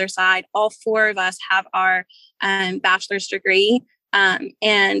on the other side. All four of us have our bachelor's degree.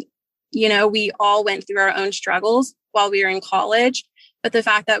 And, you know, we all went through our own struggles while we were in college. But the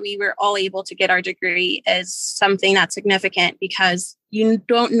fact that we were all able to get our degree is something that's significant, because you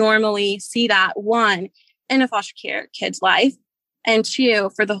don't normally see that, one, in a foster care kid's life, and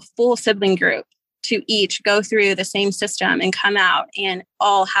two, for the full sibling group to each go through the same system and come out and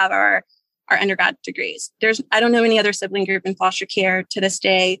all have our undergrad degrees. I don't know any other sibling group in foster care to this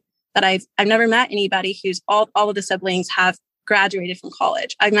day that I've never met anybody who's all of the siblings have graduated from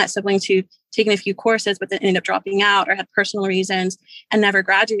college. I've met siblings who've taken a few courses, but then ended up dropping out or had personal reasons and never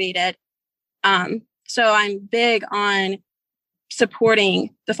graduated. So I'm big on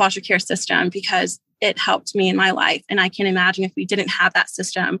supporting the foster care system because it helped me in my life. And I can imagine if we didn't have that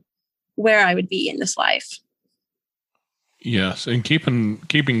system, where I would be in this life. Yes, and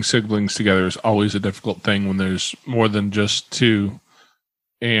keeping siblings together is always a difficult thing when there's more than just two.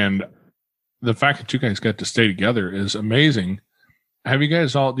 And the fact that you guys get to stay together is amazing. Do you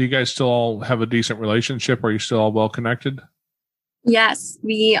guys still all have a decent relationship? Are you still all well connected? Yes,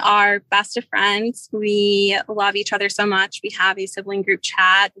 we are best of friends. We love each other so much. We have a sibling group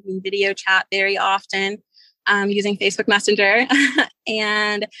chat, we video chat very often. using Facebook Messenger.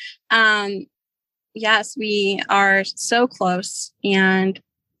 And yes, we are so close. And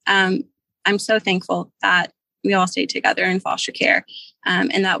I'm so thankful that we all stayed together in foster care,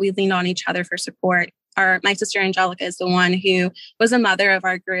 and that we leaned on each other for support. My sister Angelica is the one who was a mother of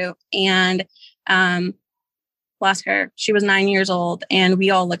our group, and bless her, she was 9 years old, and we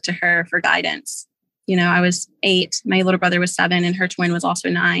all looked to her for guidance. I was 8, my little brother was 7, and her twin was also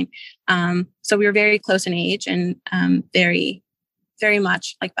 9. So we were very close in age, and very, very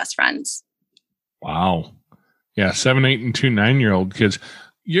much like best friends. Wow. Yeah, 7, 8, and 2 9-year-old kids.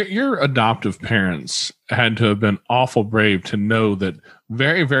 Your adoptive parents had to have been awful brave to know that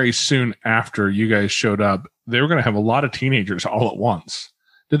very, very soon after you guys showed up, they were going to have a lot of teenagers all at once.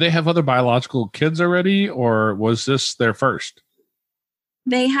 Did they have other biological kids already, or was this their first?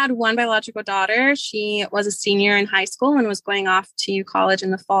 They had one biological daughter. She was a senior in high school and was going off to college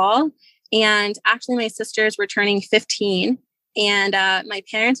in the fall. And actually, my sisters were turning 15, and my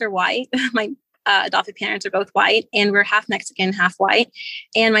parents are white. My adopted parents are both white, and we're half Mexican, half white.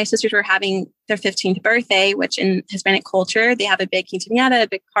 And my sisters were having their 15th birthday, which in Hispanic culture, they have a big quinceañera, a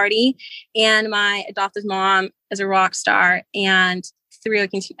big party. And my adoptive mom is a rock star and threw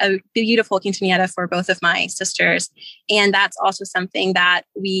a beautiful quinceañera for both of my sisters. And that's also something that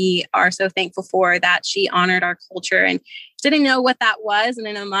we are so thankful for, that she honored our culture and didn't know what that was. And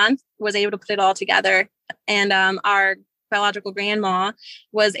in a month was able to put it all together. And our biological grandma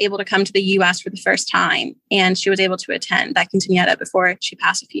was able to come to the U.S. for the first time, and she was able to attend that quinceañera before she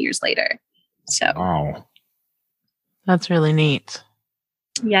passed a few years later. So, wow, that's really neat.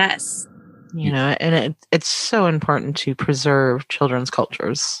 Yes, and it's so important to preserve children's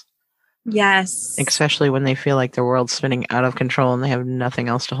cultures. Yes, especially when they feel like their world's spinning out of control and they have nothing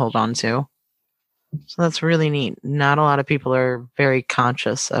else to hold on to. So that's really neat. Not a lot of people are very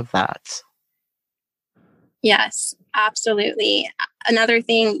conscious of that. Yes, absolutely. Another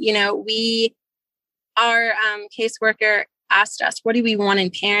thing, our caseworker asked us, what do we want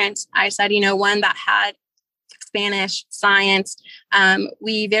in parents? I said, one that had Spanish, science.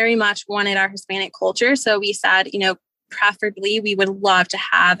 We very much wanted our Hispanic culture. So we said, preferably we would love to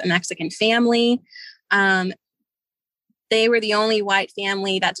have a Mexican family. They were the only white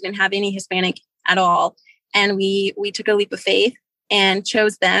family that didn't have any Hispanic at all. And we took a leap of faith and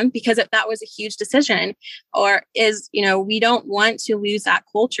chose them because that was a huge decision. We don't want to lose that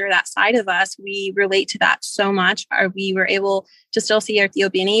culture, that side of us. We relate to that so much. We were able to still see our Tío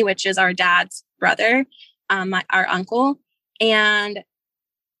Benny, which is our dad's brother, our uncle. And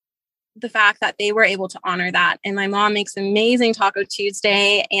the fact that they were able to honor that. And my mom makes amazing Taco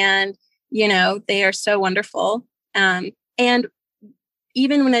Tuesday, and, they are so wonderful. And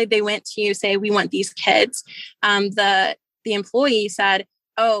even when they went to say, we want these kids, the employee said,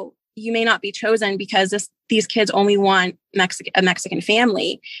 oh, you may not be chosen because these kids only want a Mexican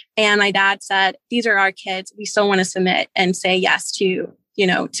family. And my dad said, these are our kids. We still want to submit and say yes to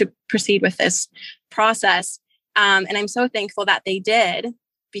proceed with this process. And I'm so thankful that they did,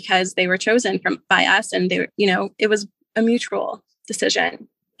 because they were chosen by us, and they, it was a mutual decision.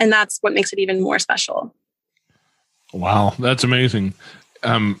 And that's what makes it even more special. Wow. That's amazing.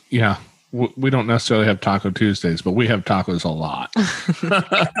 Yeah. We don't necessarily have Taco Tuesdays, but we have tacos a lot.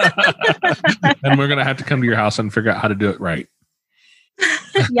 And we're going to have to come to your house and figure out how to do it right.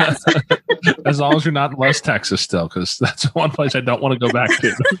 Yes. As long as you're not in West Texas still, because that's one place I don't want to go back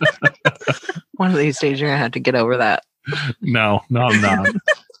to. One of these days you're going to have to get over that. No, I'm not.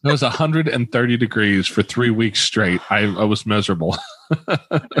 It was 130 degrees for 3 weeks straight. I was miserable.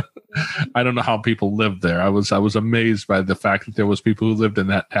 I don't know how people lived there. I was amazed by the fact that there was people who lived in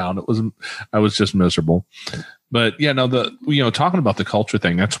that town. I was just miserable. But yeah, no, talking about the culture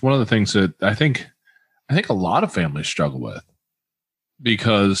thing, that's one of the things that I think a lot of families struggle with,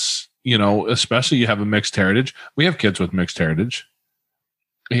 because, especially you have a mixed heritage. We have kids with mixed heritage,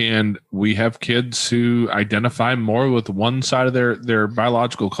 and we have kids who identify more with one side of their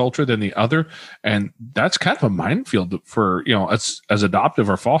biological culture than the other. And that's kind of a minefield for, as adoptive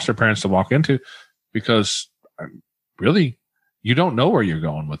or foster parents to walk into, because really you don't know where you're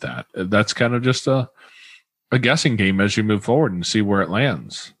going with that. That's kind of just a guessing game as you move forward and see where it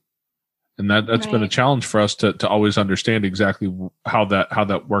lands. And that's right. Been a challenge for us to always understand exactly how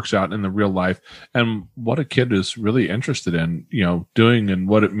that works out in the real life, and what a kid is really interested in, doing, and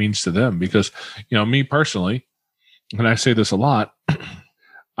what it means to them. Because, me personally, and I say this a lot,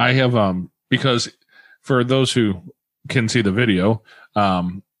 I have, because for those who can see the video,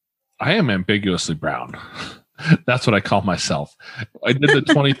 I am ambiguously brown. That's what I call myself. I did the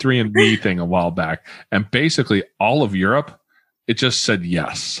 23andMe thing a while back, and basically all of Europe, it just said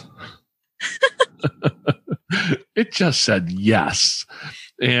yes. It just said yes.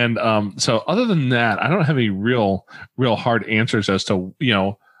 And so other than that, I don't have any real hard answers as to,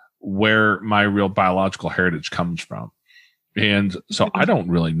 where my real biological heritage comes from. And so I don't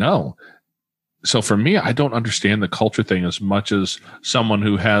really know. So for me, I don't understand the culture thing as much as someone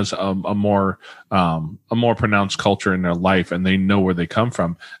who has a more pronounced culture in their life and they know where they come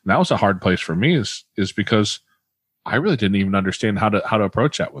from. And that was a hard place for me is because I really didn't even understand how to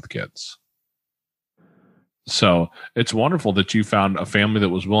approach that with kids. So it's wonderful that you found a family that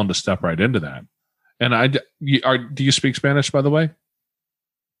was willing to step right into that. And do you speak Spanish, by the way?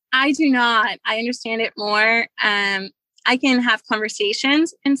 I do not. I understand it more. I can have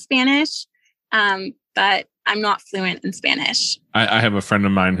conversations in Spanish, but I'm not fluent in Spanish. I have a friend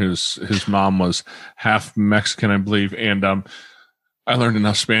of mine his mom was half Mexican, I believe, and I learned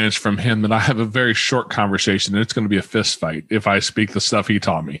enough Spanish from him that I have a very short conversation, and it's going to be a fist fight if I speak the stuff he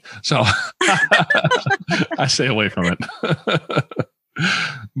taught me. So I stay away from it.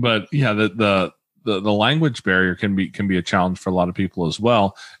 But yeah, the language barrier can be a challenge for a lot of people as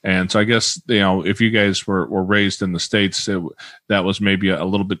well. And so I guess, if you guys were raised in the States, that was maybe a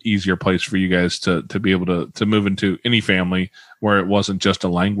little bit easier place for you guys to be able to move into any family where it wasn't just a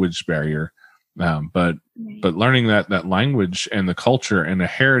language barrier. But learning that language and the culture and the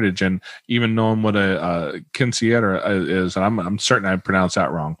heritage, and even knowing what a quinceañera is, and I'm certain I pronounced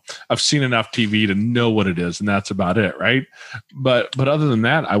that wrong. I've seen enough TV to know what it is, and that's about it, right? But other than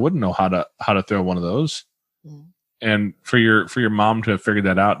that, I wouldn't know how to throw one of those. Mm. And for your mom to have figured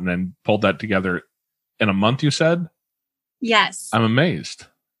that out and then pulled that together in a month, you said? Yes. I'm amazed.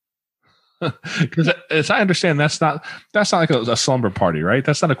 Because as I understand, that's not like a slumber party, right?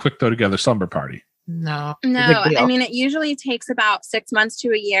 That's not a quick throw together slumber party. No. I mean, it usually takes about 6 months to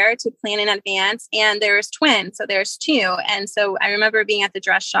a year to plan in advance. And there's twins, so there's two. And so I remember being at the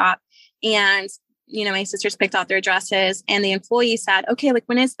dress shop, and my sisters picked out their dresses, and the employee said, "Okay, like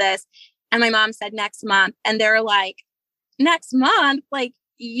when is this?" And my mom said next month, and they're like, "Next month? Like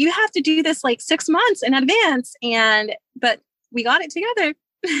you have to do this like 6 months in advance." But we got it together.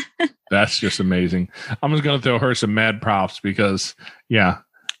 That's just amazing. I'm just going to throw her some mad props because, yeah,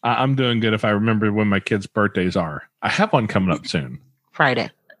 I'm doing good if I remember when my kids' birthdays are. I have one coming up soon.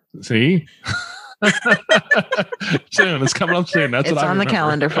 Friday. See? Soon. It's coming up soon. That's it's what I remember. On the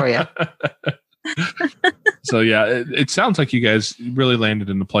calendar for you. So, yeah, it sounds like you guys really landed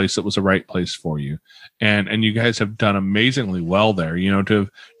in the place that was the right place for you. And you guys have done amazingly well there. To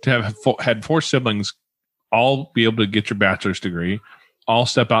have had 4 siblings all be able to get your bachelor's degree, all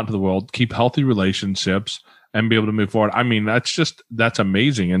step out into the world, keep healthy relationships, and be able to move forward. I mean, that's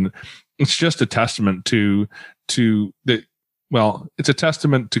amazing. And it's just a testament to the, well, it's a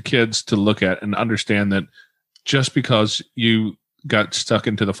testament to kids to look at and understand that just because you got stuck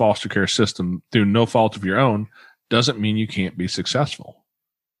into the foster care system through no fault of your own doesn't mean you can't be successful.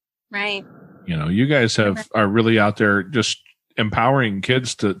 Right. You guys are really out there just empowering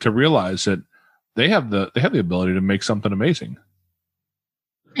kids to realize that they have the ability to make something amazing.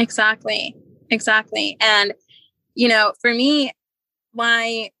 Exactly. And, for me,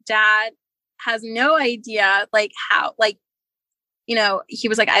 my dad has no idea how, he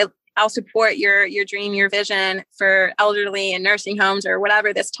was like, I'll support your dream, your vision for elderly and nursing homes or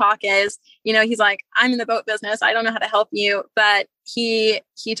whatever this talk is. He's like, I'm in the boat business. I don't know how to help you, but he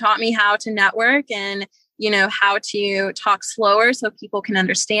taught me how to network and, how to talk slower so people can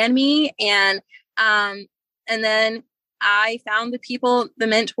understand me. And then I found the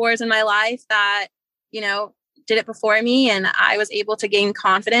mentors in my life that, did it before me. And I was able to gain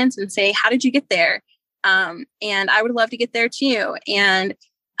confidence and say, how did you get there? And I would love to get there too. And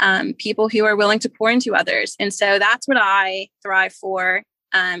people who are willing to pour into others. And so that's what I thrive for.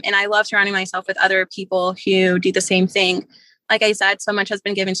 And I love surrounding myself with other people who do the same thing. Like I said, so much has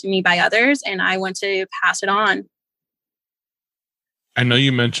been given to me by others, and I want to pass it on. I know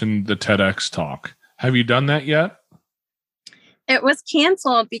you mentioned the TEDx talk. Have you done that yet? It was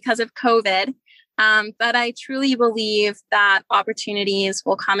canceled because of COVID. But I truly believe that opportunities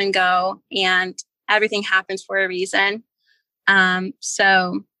will come and go, and everything happens for a reason.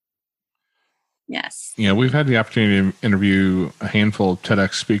 So yes. Yeah, we've had the opportunity to interview a handful of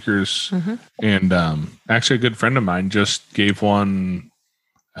TEDx speakers. Mm-hmm. And actually a good friend of mine just gave one,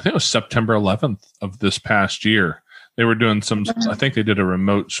 I think it was September 11th of this past year. They were doing I think they did a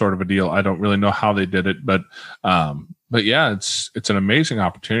remote sort of a deal. I don't really know how they did it, but yeah, it's an amazing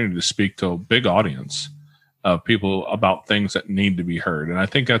opportunity to speak to a big audience of people about things that need to be heard. And I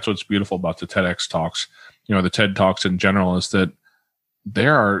think that's what's beautiful about the TEDx talks, the TED Talks in general, is that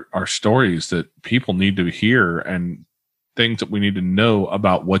there are stories that people need to hear, and things that we need to know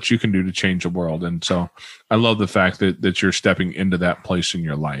about what you can do to change the world. And so I love the fact that you're stepping into that place in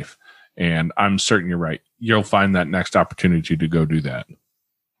your life. And I'm certain you're right. You'll find that next opportunity to go do that.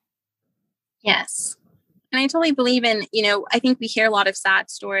 Yes. And I totally believe in, I think we hear a lot of sad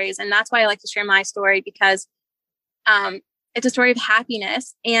stories, and that's why I like to share my story, because it's a story of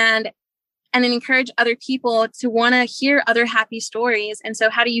happiness and then encourage other people to want to hear other happy stories. And so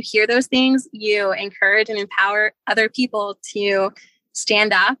how do you hear those things? You encourage and empower other people to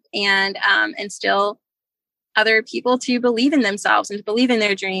stand up and instill other people to believe in themselves and to believe in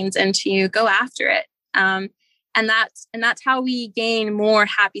their dreams and to go after it. And that's how we gain more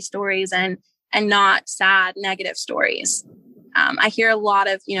happy stories and not sad, negative stories. I hear a lot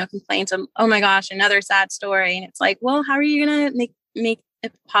of, complaints of, oh my gosh, another sad story. And it's like, well, how are you going to make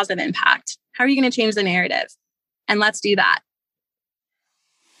a positive impact? How are you going to change the narrative? And let's do that.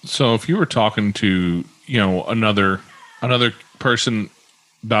 So if you were talking to, another person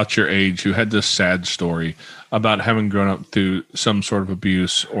about your age who had this sad story about having grown up through some sort of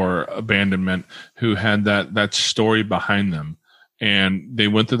abuse or abandonment, who had that story behind them, and they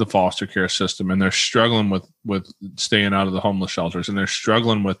went through the foster care system and they're struggling with staying out of the homeless shelters, and they're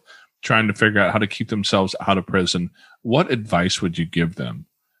struggling with trying to figure out how to keep themselves out of prison, what advice would you give them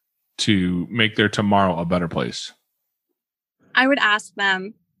to make their tomorrow a better place? I would ask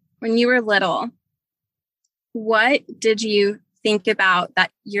them, when you were little, what did you think about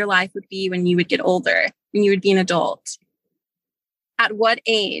that your life would be when you would get older, when you would be an adult? At what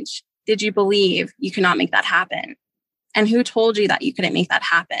age did you believe you could not make that happen? And who told you that you couldn't make that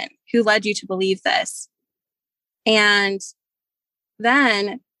happen? Who led you to believe this? And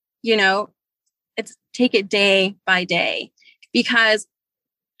then, it's take it day by day, because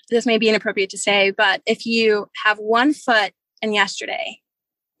this may be inappropriate to say, but if you have 1 foot in yesterday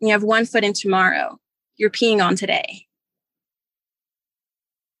and you have 1 foot in tomorrow, you're peeing on today.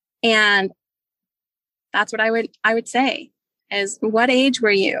 And that's what I would say is, what age were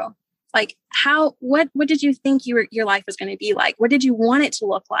you? Like, what did you think your life was going to be like? What did you want it to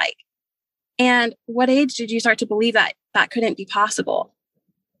look like? And what age did you start to believe that couldn't be possible?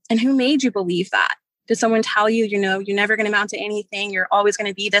 And who made you believe that? Did someone tell you, you're never going to amount to anything, you're always going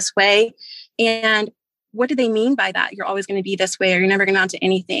to be this way? And what do they mean by that? You're always going to be this way, or you're never going to amount to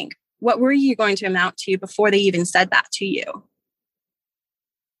anything. What were you going to amount to before they even said that to you?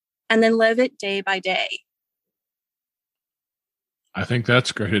 And then live it day by day. I think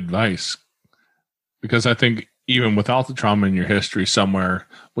that's great advice, because I think even without the trauma in your history somewhere,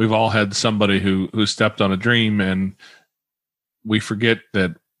 we've all had somebody who stepped on a dream, and we forget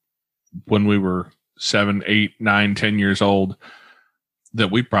that when we were 7, 8, 9, 10 years old,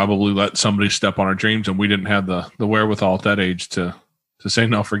 that we probably let somebody step on our dreams, and we didn't have the wherewithal at that age to say,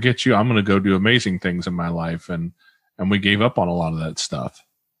 no, forget you. I'm going to go do amazing things in my life. And we gave up on a lot of that stuff.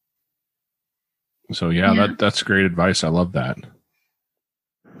 So yeah. That's great advice. I love that.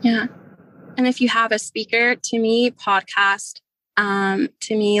 Yeah. And if you have a speaker, to me, podcast,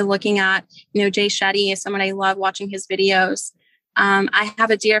 to me, looking at, Jay Shetty is someone I love watching his videos. I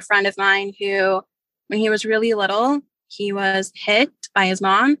have a dear friend of mine who, when he was really little, he was hit by his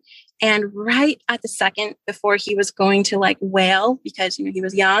mom. And right at the second before he was going to wail, because, he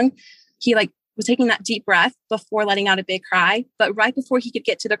was young, he was taking that deep breath before letting out a big cry. But right before he could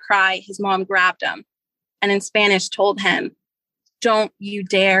get to the cry, his mom grabbed him and in Spanish told him, "Don't you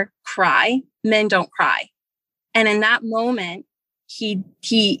dare cry. Men don't cry." And in that moment, he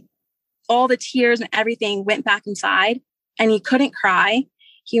all the tears and everything went back inside, and he couldn't cry.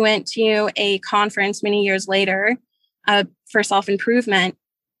 He went to a conference many years later for self-improvement.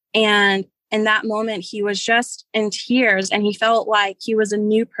 And in that moment, he was just in tears, and he felt like he was a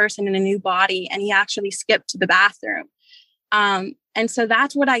new person in a new body. And he actually skipped to the bathroom. And so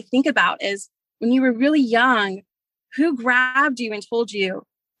that's what I think about is, when you were really young, who grabbed you and told you,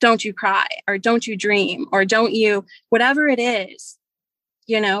 don't you cry, or don't you dream, or don't you, whatever it is,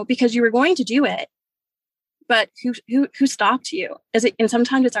 because you were going to do it. But who stopped you? And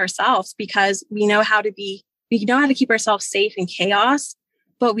sometimes it's ourselves, because we know how to keep ourselves safe in chaos,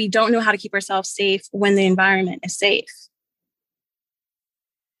 but we don't know how to keep ourselves safe when the environment is safe.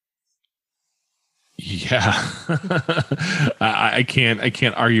 Yeah. I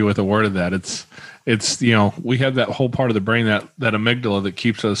can't argue with a word of that. It's we have that whole part of the brain, that amygdala, that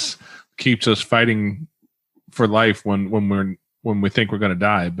keeps us fighting for life when we think we're going to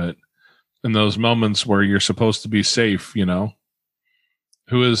die. But in those moments where you're supposed to be safe,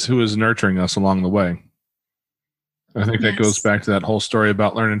 who is nurturing us along the way? I think that goes back to that whole story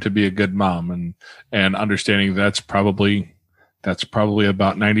about learning to be a good mom and understanding that's probably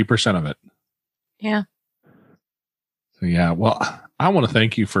about 90% of it. Yeah. Yeah, well, I want to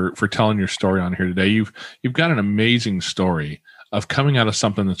thank you for telling your story on here today. You've got an amazing story of coming out of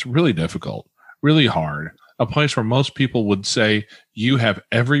something that's really difficult, really hard, a place where most people would say you have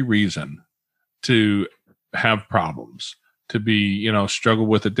every reason to have problems, to be, struggle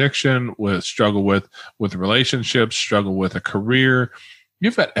with addiction, struggle with relationships, struggle with a career.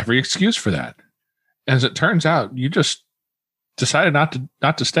 You've got every excuse for that. As it turns out, you just decided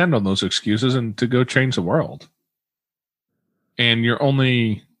not to stand on those excuses and to go change the world. And you're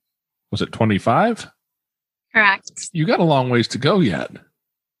only, was it 25? Correct. You got a long ways to go yet.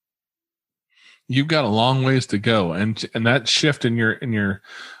 You've got a long ways to go, and that shift in your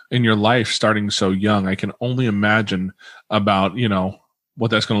life starting so young, I can only imagine about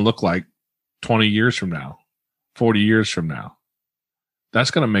what that's going to look like 20 years from now, 40 years from now.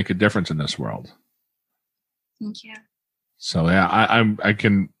 That's going to make a difference in this world. Thank you. So yeah, I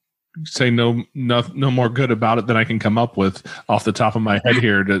can say no more good about it than I can come up with off the top of my head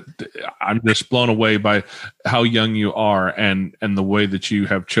here. I'm just blown away by how young you are and the way that you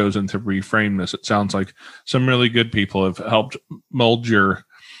have chosen to reframe this. It sounds like some really good people have helped mold your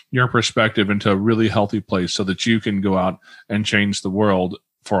perspective into a really healthy place so that you can go out and change the world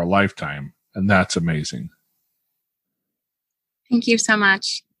for a lifetime. And that's amazing. Thank you so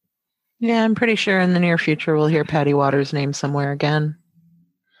much. Yeah, I'm pretty sure in the near future we'll hear Patty Waters' name somewhere again.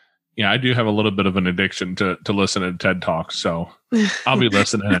 Yeah, I do have a little bit of an addiction to listen to TED Talks, so I'll be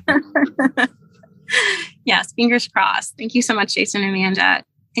listening. Yes, fingers crossed. Thank you so much, Jason and Amanda.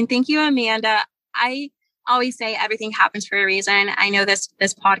 And thank you, Amanda. I always say everything happens for a reason. I know this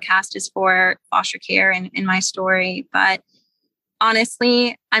podcast is for foster care and my story, but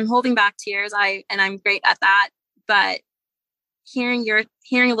honestly, I'm holding back tears. I'm great at that. But hearing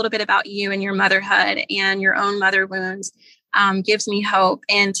a little bit about you and your motherhood and your own mother wounds gives me hope.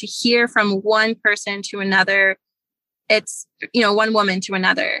 And to hear from one person to another, it's, one woman to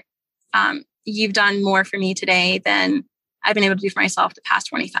another. You've done more for me today than I've been able to do for myself the past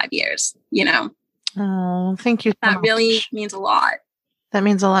 25 years, Oh, thank you. That really means a lot. That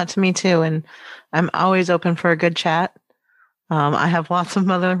means a lot to me too. And I'm always open for a good chat. I have lots of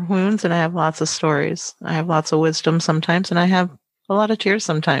mother wounds and I have lots of stories. I have lots of wisdom sometimes and I have a lot of tears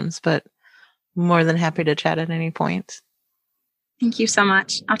sometimes, but I'm more than happy to chat at any point. Thank you so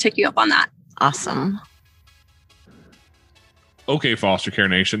much. I'll take you up on that. Awesome. Okay, Foster Care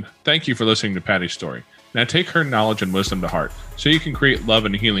Nation, thank you for listening to Patty's story. Now take her knowledge and wisdom to heart so you can create love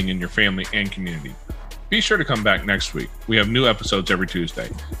and healing in your family and community. Be sure to come back next week. We have new episodes every Tuesday.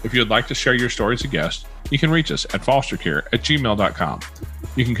 If you'd like to share your story as a guest, you can reach us at fostercare@gmail.com.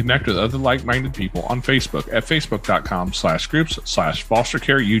 You can connect with other like-minded people on Facebook at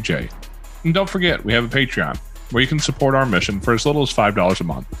facebook.com/groups/fostercareuj. And don't forget, we have a Patreon where you can support our mission for as little as $5 a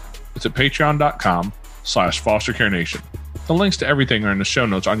month. It's at patreon.com/fostercarenation. The links to everything are in the show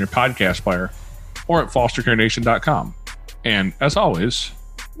notes on your podcast player or at fostercarenation.com. And as always,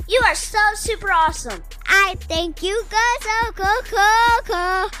 you are so super awesome. I think you guys are cool.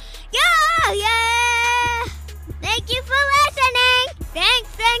 Yeah. Thank you for listening. Thanks.